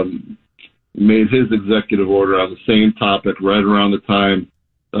made his executive order on the same topic right around the time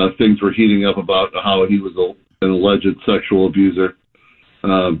things were heating up about how he was an alleged sexual abuser.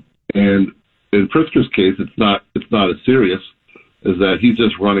 And in Pritzker's case, it's not as serious as that he's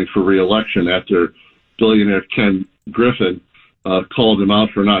just running for re-election after billionaire Ken Griffin called him out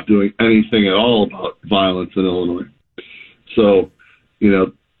for not doing anything at all about violence in Illinois. So,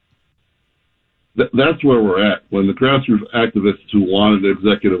 that's where we're at. When the grassroots activists who wanted the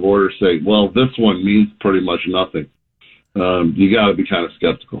executive order say, well, this one means pretty much nothing, you got to be kind of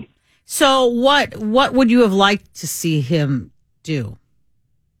skeptical. So what would you have liked to see him do?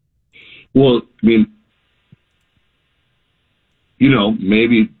 Well, I mean,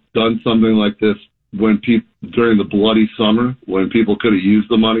 maybe done something like this when during the bloody summer, when people could have used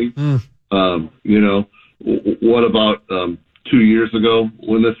the money. What about 2 years ago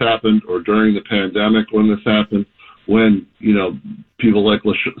when this happened, or during the pandemic when this happened, when, people like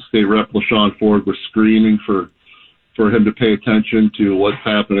State Rep LaShawn Ford were screaming for him to pay attention to what's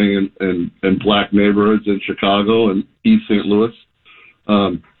happening in black neighborhoods in Chicago and East St. Louis.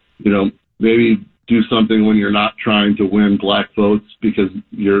 Maybe do something when you're not trying to win black votes because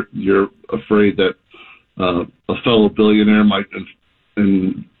you're afraid that a fellow billionaire might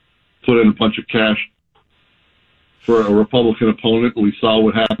and put in a bunch of cash for a Republican opponent. We saw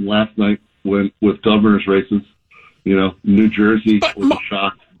what happened last night with governor's races. New Jersey was a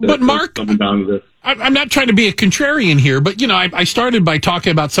shock. But Mark, coming down to this. I'm not trying to be a contrarian here, but I started by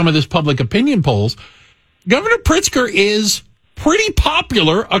talking about some of this public opinion polls. Governor Pritzker is pretty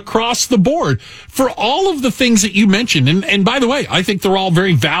popular across the board for all of the things that you mentioned. And by the way, I think they're all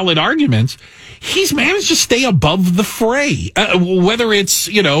very valid arguments. He's managed to stay above the fray, whether it's,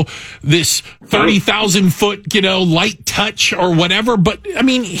 this 30,000 foot, light touch or whatever. But I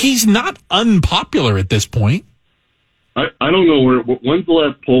mean, he's not unpopular at this point. I don't know when's the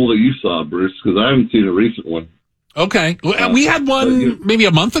last poll that you saw, Bruce? Because I haven't seen a recent one. Okay. We had one maybe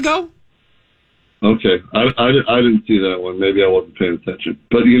a month ago. Okay. I didn't see that one. Maybe I wasn't paying attention.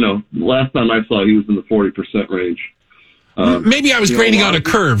 But, last time I saw he was in the 40% range. Maybe I was grading on a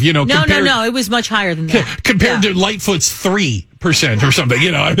curve, No, it was much higher than that. Compared to Lightfoot's 3% or something,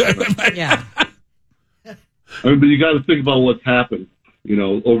 Yeah. I mean, but you got to think about what's happened.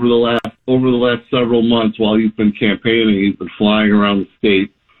 Over the last several months while he's been campaigning, he's been flying around the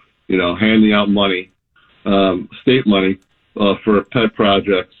state, handing out money, state money, for pet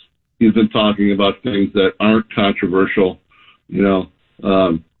projects. He's been talking about things that aren't controversial,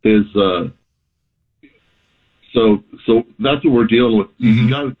 So that's what we're dealing with. You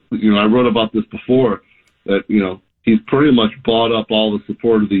got, I wrote about this before that, he's pretty much bought up all the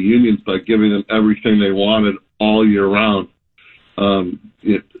support of the unions by giving them everything they wanted all year round.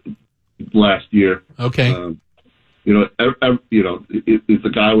 Last year. Okay. It's a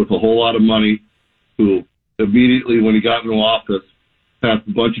guy with a whole lot of money who immediately when he got into office passed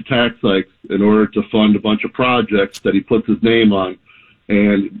a bunch of tax hikes in order to fund a bunch of projects that he puts his name on.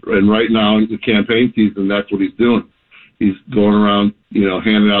 And right now in the campaign season, that's what he's doing. He's going around,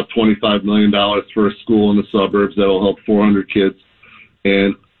 handing out $25 million for a school in the suburbs that'll help 400 kids.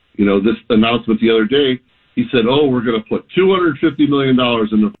 And, this announcement the other day, he said, we're going to put $250 million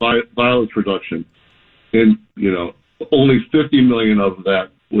into violence reduction. And, only $50 million of that,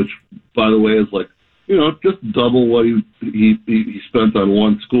 which, by the way, is like, just double what he spent on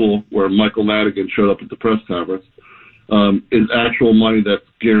one school where Michael Madigan showed up at the press conference, is actual money that's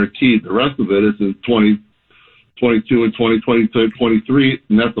guaranteed. The rest of it is in 2022 and 2023,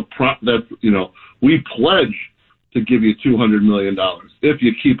 and that's we pledge to give you $200 million if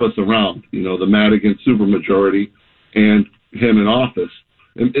you keep us around, the Madigan supermajority and him in office.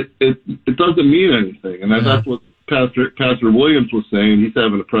 And it doesn't mean anything. And that's what Pastor Williams was saying. He's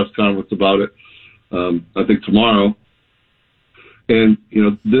having a press conference about it, I think tomorrow. And,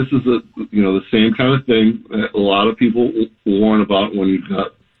 this is the same kind of thing that a lot of people warn about when you've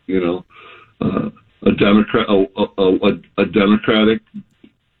got, a Democratic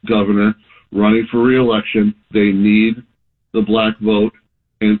governor running for re-election. They need the black vote,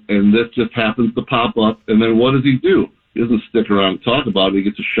 and this just happens to pop up. And then what does he do? He doesn't stick around and talk about it. He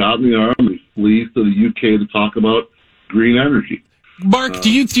gets a shot in the arm and he flees to the UK to talk about green energy. Mark, do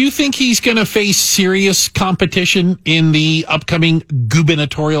you think he's going to face serious competition in the upcoming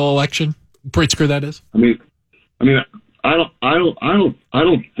gubernatorial election? Pritzker, that is. I mean, I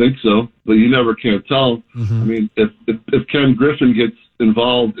don't think so, but you never can tell. I mean, if Ken Griffin gets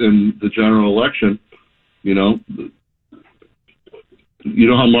involved in the general election, you know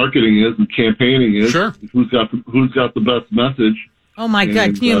how marketing is and campaigning is. Sure. Who's got the best message? Oh my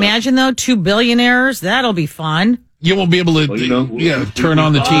God! Can you imagine though? 2 billionaires. That'll be fun. You won't be able to, turn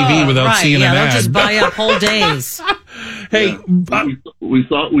on the TV without seeing an ad. They'll just buy up whole days. Hey, we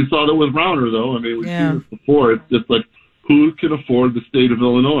saw that with Rauner, though. I mean, we've seen this before. It's just like, who can afford the state of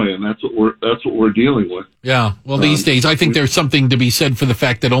Illinois, and that's what we're dealing with. Yeah. Well, these days, I think there's something to be said for the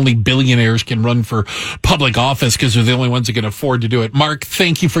fact that only billionaires can run for public office because they're the only ones that can afford to do it. Mark,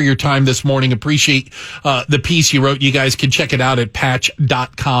 thank you for your time this morning. Appreciate the piece you wrote. You guys can check it out at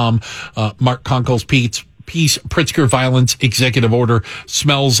patch.com. Mark Konkol's piece, Pritzker Violence Executive Order,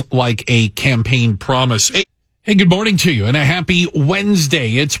 smells like a campaign promise. Hey, good morning to you and a happy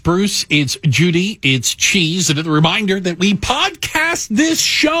Wednesday. It's Bruce, it's Judy, it's Cheese. And a reminder that we podcast this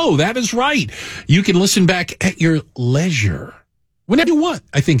show. That is right. You can listen back at your leisure. Whenever you want,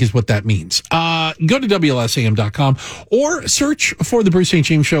 I think is what that means. Go to WLSAM.com or search for the Bruce St.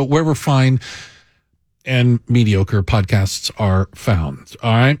 James Show wherever fine and mediocre podcasts are found.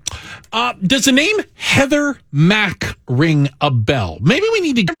 All right. Does the name Heather Mack ring a bell? Maybe we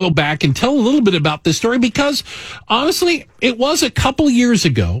need to go back and tell a little bit about this story because honestly, it was a couple years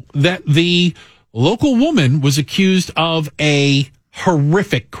ago that the local woman was accused of a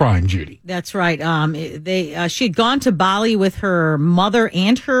horrific crime, Judy. That's right. She had gone to Bali with her mother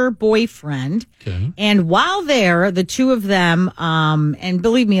and her boyfriend. Okay. And while there, the two of them, and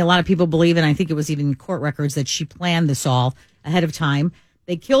believe me, a lot of people believe, and I think it was even in court records, that she planned this all ahead of time.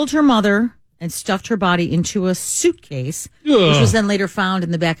 They killed her mother and stuffed her body into a suitcase, which was then later found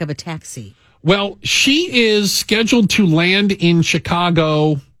in the back of a taxi. Well, she is scheduled to land in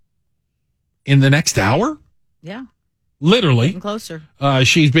Chicago in the next hour. Yeah. Literally. Getting closer.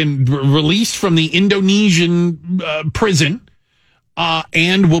 She's been released from the Indonesian prison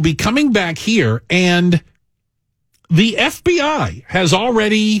and will be coming back here. And the FBI has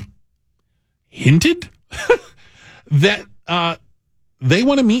already hinted that they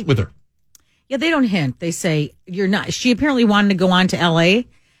want to meet with her. Yeah, they don't hint. They say, you're not. She apparently wanted to go on to L.A.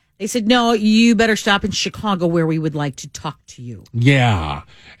 They said, no, you better stop in Chicago where we would like to talk to you. Yeah.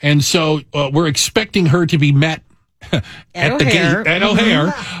 And so we're expecting her to be met at the gate at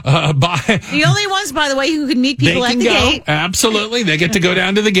O'Hare. By the only ones, by the way, who can meet people at the gate. Absolutely. They get to go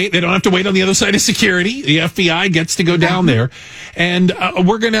down to the gate. They don't have to wait on the other side of security. The FBI gets to go down there. And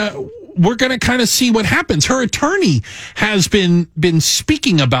we're going to kind of see what happens. Her attorney has been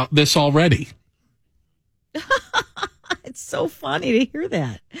speaking about this already. It's so funny to hear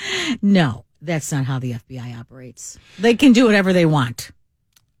that. No, that's not how the FBI operates. They can do whatever they want.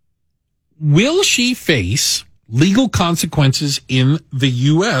 Will she face legal consequences in the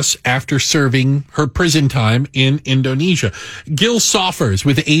U.S. after serving her prison time in Indonesia? Gil Soffers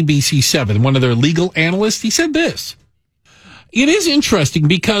with ABC7, one of their legal analysts, he said this. It is interesting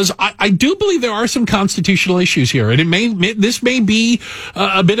because I do believe there are some constitutional issues here, and this may be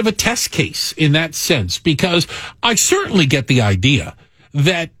a bit of a test case in that sense, because I certainly get the idea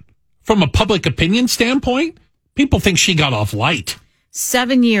that from a public opinion standpoint, people think she got off light.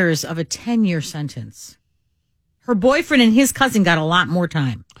 7 years of a 10-year sentence. Her boyfriend and his cousin got a lot more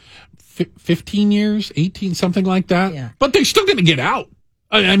time. 15 years, 18, something like that. Yeah. But they're still going to get out.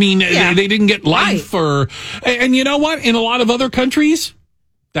 I mean, they didn't get life and you know what? In a lot of other countries,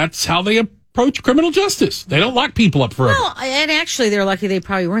 that's how they approach criminal justice. They don't lock people up forever. Well, and actually, they're lucky they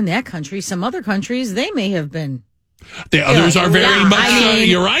probably were in that country. Some other countries, they may have been. The others are very much,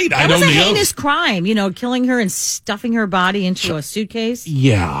 you're right. That was a heinous crime, killing her and stuffing her body into a suitcase.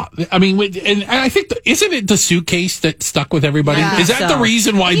 Yeah. I mean, and I think, isn't it the suitcase that stuck with everybody? Yeah, is that the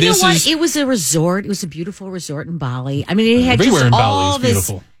reason why this is? It was a resort. It was a beautiful resort in Bali. I mean, it had everywhere just in all Bali is this.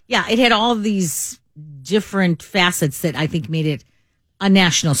 Beautiful. Yeah, it had all of these different facets that I think made it a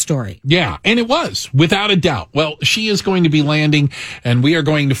national story. Yeah, and it was, without a doubt. Well, she is going to be landing, and we are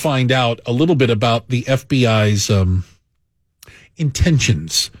going to find out a little bit about the FBI's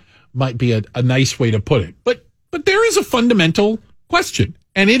intentions, might be a nice way to put it. But there is a fundamental question,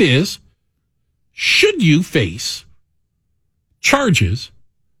 and it is, should you face charges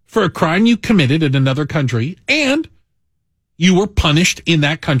for a crime you committed in another country and you were punished in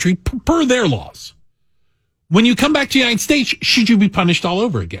that country per their laws? When you come back to the United States, should you be punished all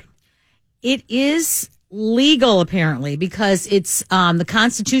over again? It is legal, apparently, because it's the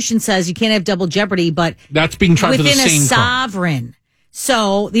Constitution says you can't have double jeopardy, but that's being tried for the same within a sovereign. crime.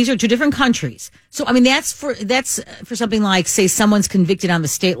 So these are two different countries. So I mean, that's for something like, say, someone's convicted on the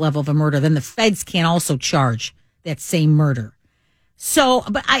state level of a murder, then the feds can also charge that same murder. So,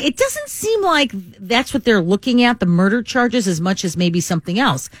 but it doesn't seem like that's what they're looking at, the murder charges, as much as maybe something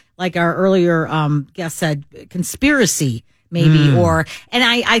else, like our earlier guest said, conspiracy, maybe, and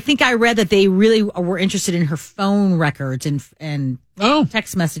I think I read that they really were interested in her phone records and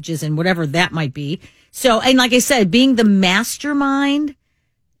text messages and whatever that might be. So, and like I said, being the mastermind,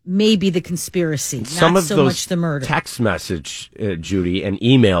 maybe the conspiracy, Some not of so those much the murder. Text message, Judy, and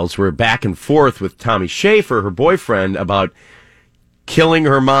emails were back and forth with Tommy Schaefer, her boyfriend, about killing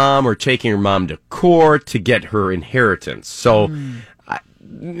her mom or taking her mom to court to get her inheritance. So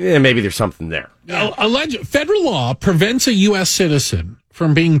maybe there's something there. Federal law prevents a U.S. citizen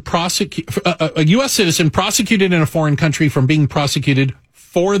from being prosecuted, a U.S. citizen prosecuted in a foreign country from being prosecuted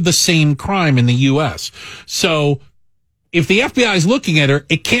for the same crime in the U.S. So if the FBI is looking at her,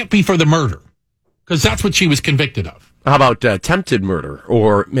 it can't be for the murder, because that's what she was convicted of. How about attempted murder,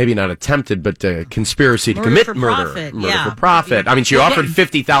 or maybe not attempted, but conspiracy to commit murder, for profit? I mean, she offered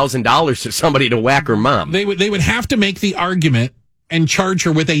 $50,000 to somebody to whack her mom. They would have to make the argument and charge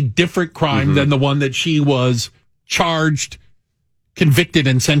her with a different crime than the one that she was charged, convicted,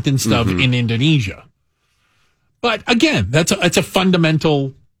 and sentenced of in Indonesia. But again, that's a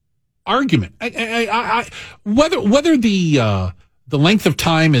fundamental argument. Whether the length of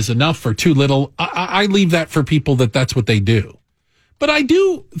time is enough or too little, I leave that for people that's what they do. But I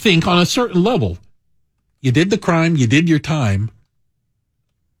do think on a certain level, you did the crime, you did your time.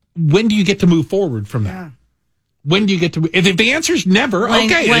 When do you get to move forward from that? Yeah. When do you get to? If the answer is never, when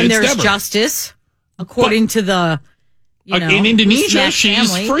there's never. Justice, according to the, in Indonesia,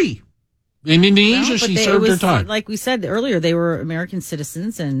 she's free. In Indonesia, she served her time. Like we said earlier, they were American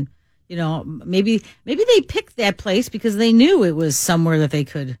citizens, and maybe they picked that place because they knew it was somewhere that they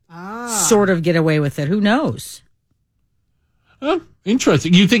could sort of get away with it. Who knows?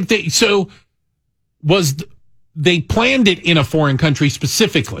 Interesting. You think so? Was they planned it in a foreign country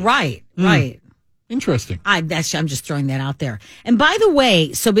specifically. Right, right. Interesting. I'm just throwing that out there. And by the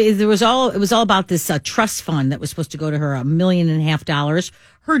way, so it was all about this trust fund that was supposed to go to her $1.5 million.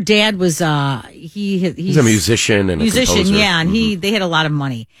 Her dad was he's a musician and a composer. yeah, and they had a lot of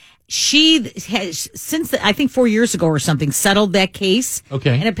money. She has since I think 4 years ago or something settled that case.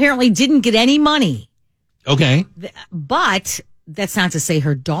 Okay, and apparently didn't get any money. Okay, but that's not to say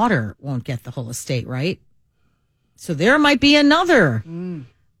her daughter won't get the whole estate, right? So there might be another.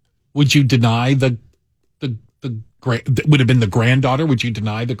 Would you deny the would have been the granddaughter? Would you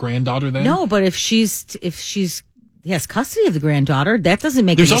deny the granddaughter then? No, but if she's has custody of the granddaughter, that doesn't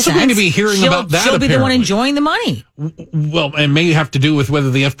make any sense. There's also going to be hearing about that. She'll be the one apparently enjoying the money. Well, and may have to do with whether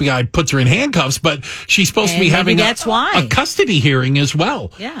the FBI puts her in handcuffs, but she's supposed to be having a custody hearing as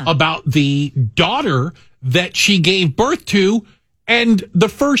well about the daughter that she gave birth to, and the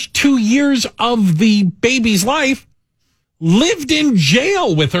first 2 years of the baby's life lived in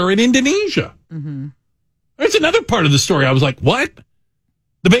jail with her in Indonesia. Mm-hmm. There's another part of the story. I was like, what?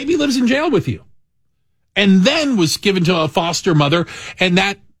 The baby lives in jail with you. And then was given to a foster mother. And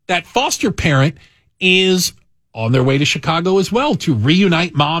that foster parent is on their way to Chicago as well to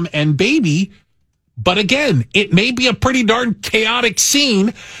reunite mom and baby. But again, it may be a pretty darn chaotic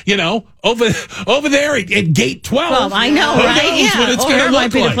scene, over there at gate 12. Well, I know, right? Yeah. What it's going to look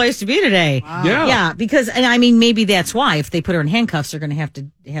might be like. the place to be today. Wow. Yeah. Yeah, because, and I mean, maybe that's why if they put her in handcuffs, they're going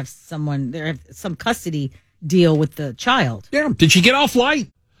to have some custody deal with the child. Yeah. Did she get off light?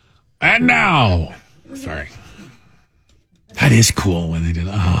 And now, sorry. That is cool when they did.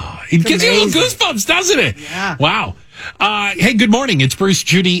 Oh, it gives you little goosebumps, doesn't it? Yeah. Wow. Hey, good morning. It's Bruce,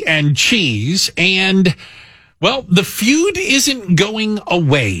 Judy, and Cheese. And, well, the feud isn't going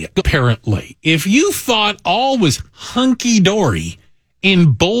away, apparently. If you thought all was hunky-dory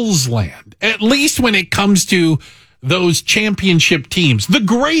in Bulls land, at least when it comes to those championship teams, the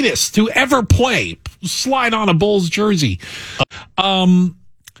greatest to ever play, slide on a Bulls jersey,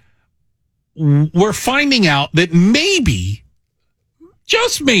 we're finding out that maybe,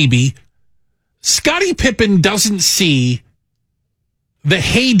 just maybe, Scottie Pippen doesn't see the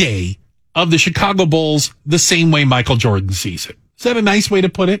heyday of the Chicago Bulls the same way Michael Jordan sees it. Is that a nice way to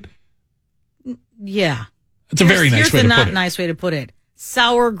put it? Yeah. It's a very nice way to put it. Here's the not nice way to put it.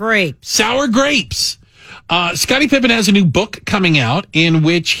 Sour grapes. Sour grapes. Scottie Pippen has a new book coming out in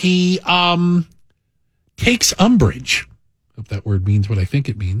which he takes umbrage, if that word means what I think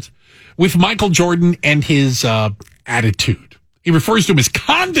it means, with Michael Jordan and his attitude. He refers to him as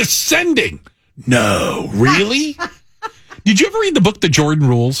condescending. No, really? Did you ever read the book, The Jordan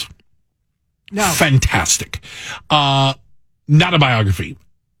Rules? No. Fantastic. Not a biography.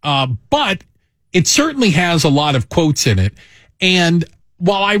 But it certainly has a lot of quotes in it. And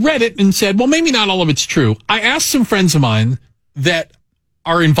while I read it and said, well, maybe not all of it's true, I asked some friends of mine that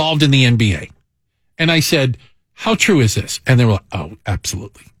are involved in the NBA. And I said, how true is this? And they were like, oh,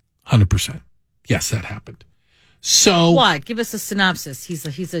 absolutely. 100%. Yes, that happened. So what? Give us a synopsis.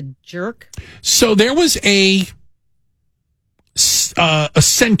 He's a jerk. So there was a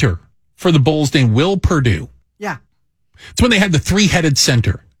center for the Bulls named Will Perdue. Yeah. It's when they had the three-headed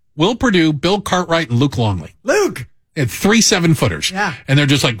center. Will Perdue, Bill Cartwright, and Luke Longley. Luke! They had 3 7-footers. Yeah. And they're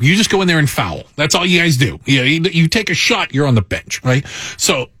just like, you just go in there and foul. That's all you guys do. You take a shot, you're on the bench, right?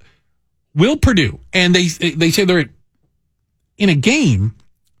 So Will Perdue, and they say they're in a game.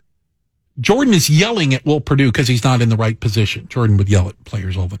 Jordan is yelling at Will Perdue because he's not in the right position. Jordan would yell at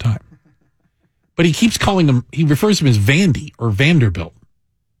players all the time. But he keeps calling him, he refers to him as Vandy or Vanderbilt.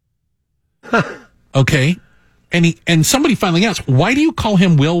 Okay? And somebody finally asked, why do you call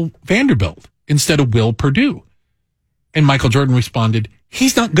him Will Vanderbilt instead of Will Perdue? And Michael Jordan responded,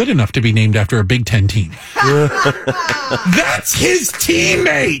 he's not good enough to be named after a Big Ten team. That's his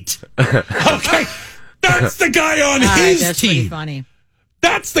teammate. Okay? That's the guy on his that's team. Pretty funny.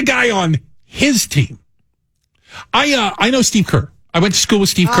 That's the guy on his team. I know Steve Kerr. I went to school with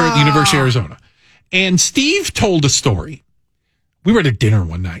Steve Kerr at the University of Arizona. And Steve told a story. We were at a dinner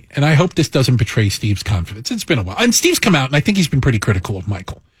one night, and I hope this doesn't betray Steve's confidence. It's been a while. And Steve's come out, and I think he's been pretty critical of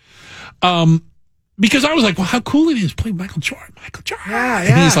Michael. Because I was like, well, how cool it is playing Michael Jordan. Michael Jordan. Yeah.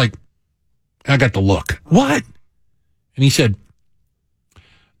 And he's like, I got the look. What? And he said,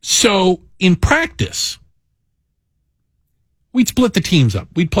 so in practice, we'd split the teams up.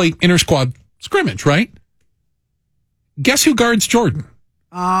 We'd play inter-squad scrimmage, right? Guess who guards Jordan?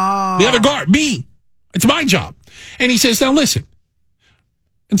 Oh. The other guard, me. It's my job. And he says, now listen.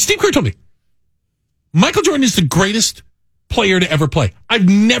 And Steve Kerr told me, Michael Jordan is the greatest player to ever play. I've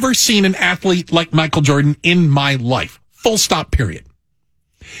never seen an athlete like Michael Jordan in my life. Full stop, period.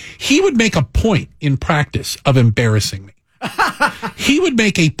 He would make a point in practice of embarrassing me. He would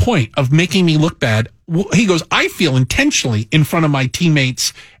make a point of making me look bad. He goes, I feel intentionally in front of my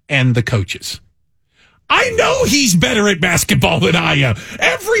teammates and the coaches. I know he's better at basketball than I am.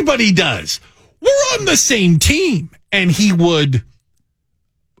 Everybody does. We're on the same team. And he wouldn't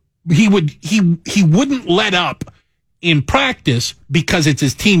let up in practice because it's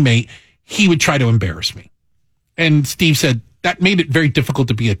his teammate. He would try to embarrass me. And Steve said that made it very difficult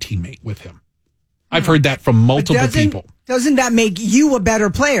to be a teammate with him. I've heard that from multiple people. Doesn't that make you a better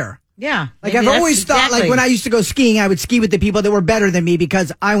player? Yeah. Like I've always thought, like when I used to go skiing, I would ski with the people that were better than me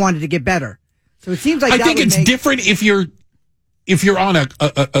because I wanted to get better. So it seems like I think it's different if you're on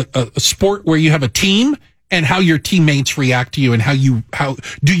a sport where you have a team and how your teammates react to you and how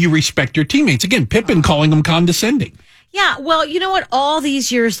do you respect your teammates? Again, Pippen calling them condescending. Yeah, well, you know what? All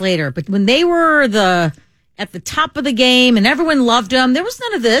these years later, but when they were at the top of the game and everyone loved them, there was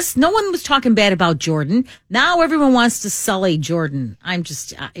none of this. No one was talking bad about Jordan. Now everyone wants to sully Jordan. I'm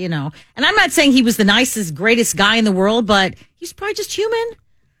just, and I'm not saying he was the nicest, greatest guy in the world, but he's probably just human.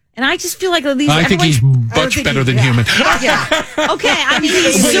 And I just feel like these. I think he's much better than human. Yeah. Okay, I mean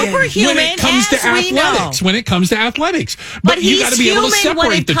he's superhuman. When it comes to athletics, but you got to be able to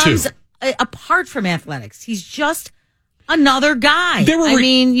separate the two. Apart from athletics, he's just another guy.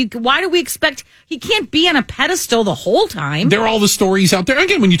 Why do we expect he can't be on a pedestal the whole time? There are all the stories out there.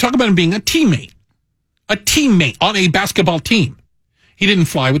 Again, when you talk about him being a teammate on a basketball team, he didn't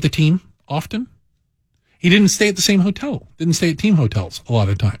fly with the team often. He didn't stay at the same hotel. Didn't stay at team hotels a lot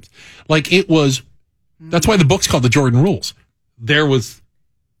of times. That's why the book's called The Jordan Rules. There was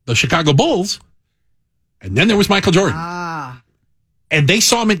the Chicago Bulls, and then there was Michael Jordan. And they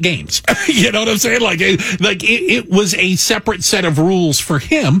saw him at games. You know what I'm saying? It was a separate set of rules for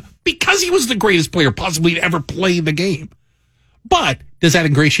him because he was the greatest player possibly to ever play the game. But does that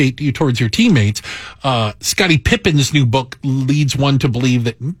ingratiate you towards your teammates? Scottie Pippen's new book leads one to believe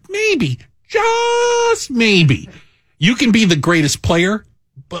that maybe, just maybe, you can be the greatest player,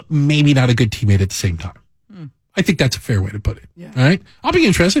 but maybe not a good teammate at the same time. I think that's a fair way to put it. Yeah. All right. I'll be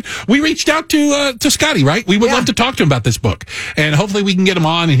interested. We reached out to Scotty, right? We would love to talk to him about this book, and hopefully we can get him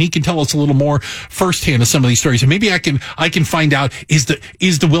on and he can tell us a little more firsthand of some of these stories. And maybe I can find out, is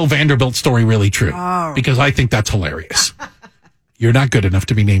the Will Vanderbilt story really true? Oh. Because I think that's hilarious. You're not good enough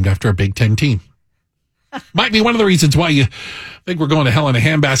to be named after a Big Ten team. Might be one of the reasons why you think we're going to hell in a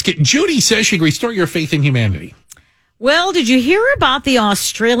handbasket. Judy says she can restore your faith in humanity. Well, did you hear about the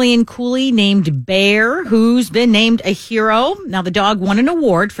Australian coolie named Bear, who's been named a hero? Now, the dog won an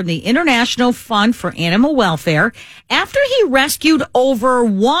award from the International Fund for Animal Welfare after he rescued over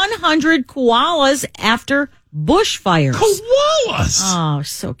 100 koalas after bushfires. Koalas! Oh,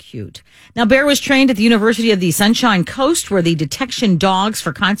 so cute. Now, Bear was trained at the University of the Sunshine Coast, where the Detection Dogs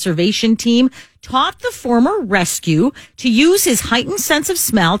for Conservation team taught the former rescue to use his heightened sense of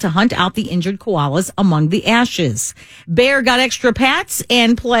smell to hunt out the injured koalas among the ashes. Bear got extra pats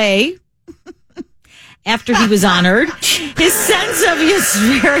and play after he was honored. It's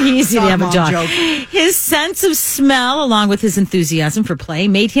very easy to have a dog. Joke. His sense of smell, along with his enthusiasm for play,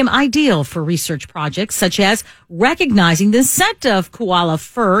 made him ideal for research projects such as recognizing the scent of koala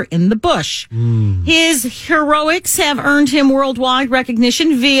fur in the bush. His heroics have earned him worldwide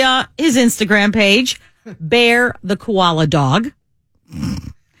recognition via his Instagram page, Bear the Koala Dog.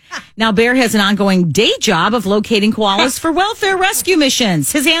 Now, Bear has an ongoing day job of locating koalas for welfare rescue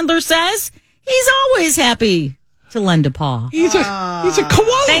missions. His handler says he's always happy to lend a paw. He's a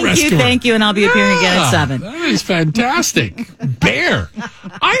koala rescuer. Thank you, and I'll be appearing again at 7. That is fantastic. Bear.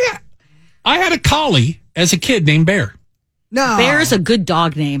 I had a collie as a kid named Bear. No. Bear's a good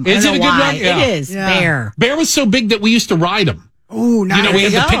dog name. Is it a good dog? Yeah. It is. Yeah. Bear. Bear was so big that we used to ride him. Oh, nice. We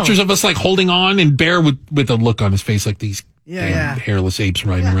had the pictures of us holding on, and Bear with a look on his face like these hairless apes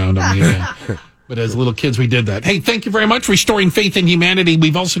riding around on me. But as little kids, we did that. Hey, thank you very much. Restoring faith in humanity.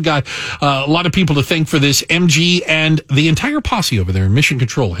 We've also got a lot of people to thank for this. MG and the entire posse over there in Mission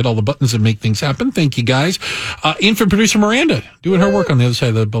Control hit all the buttons and make things happen. Thank you, guys. In for producer Miranda, doing her work on the other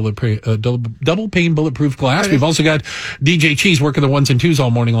side of the double pane bulletproof glass. We've also got DJ Cheese working the 1s and 2s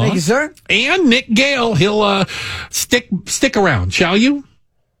all morning long. Thank you, sir. And Nick Gale, he'll stick around, shall you?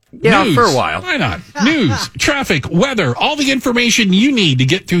 Yeah, News. for a while. Why not? News, traffic, weather, all the information you need to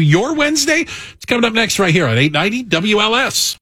get through your Wednesday. It's coming up next right here on 890 WLS.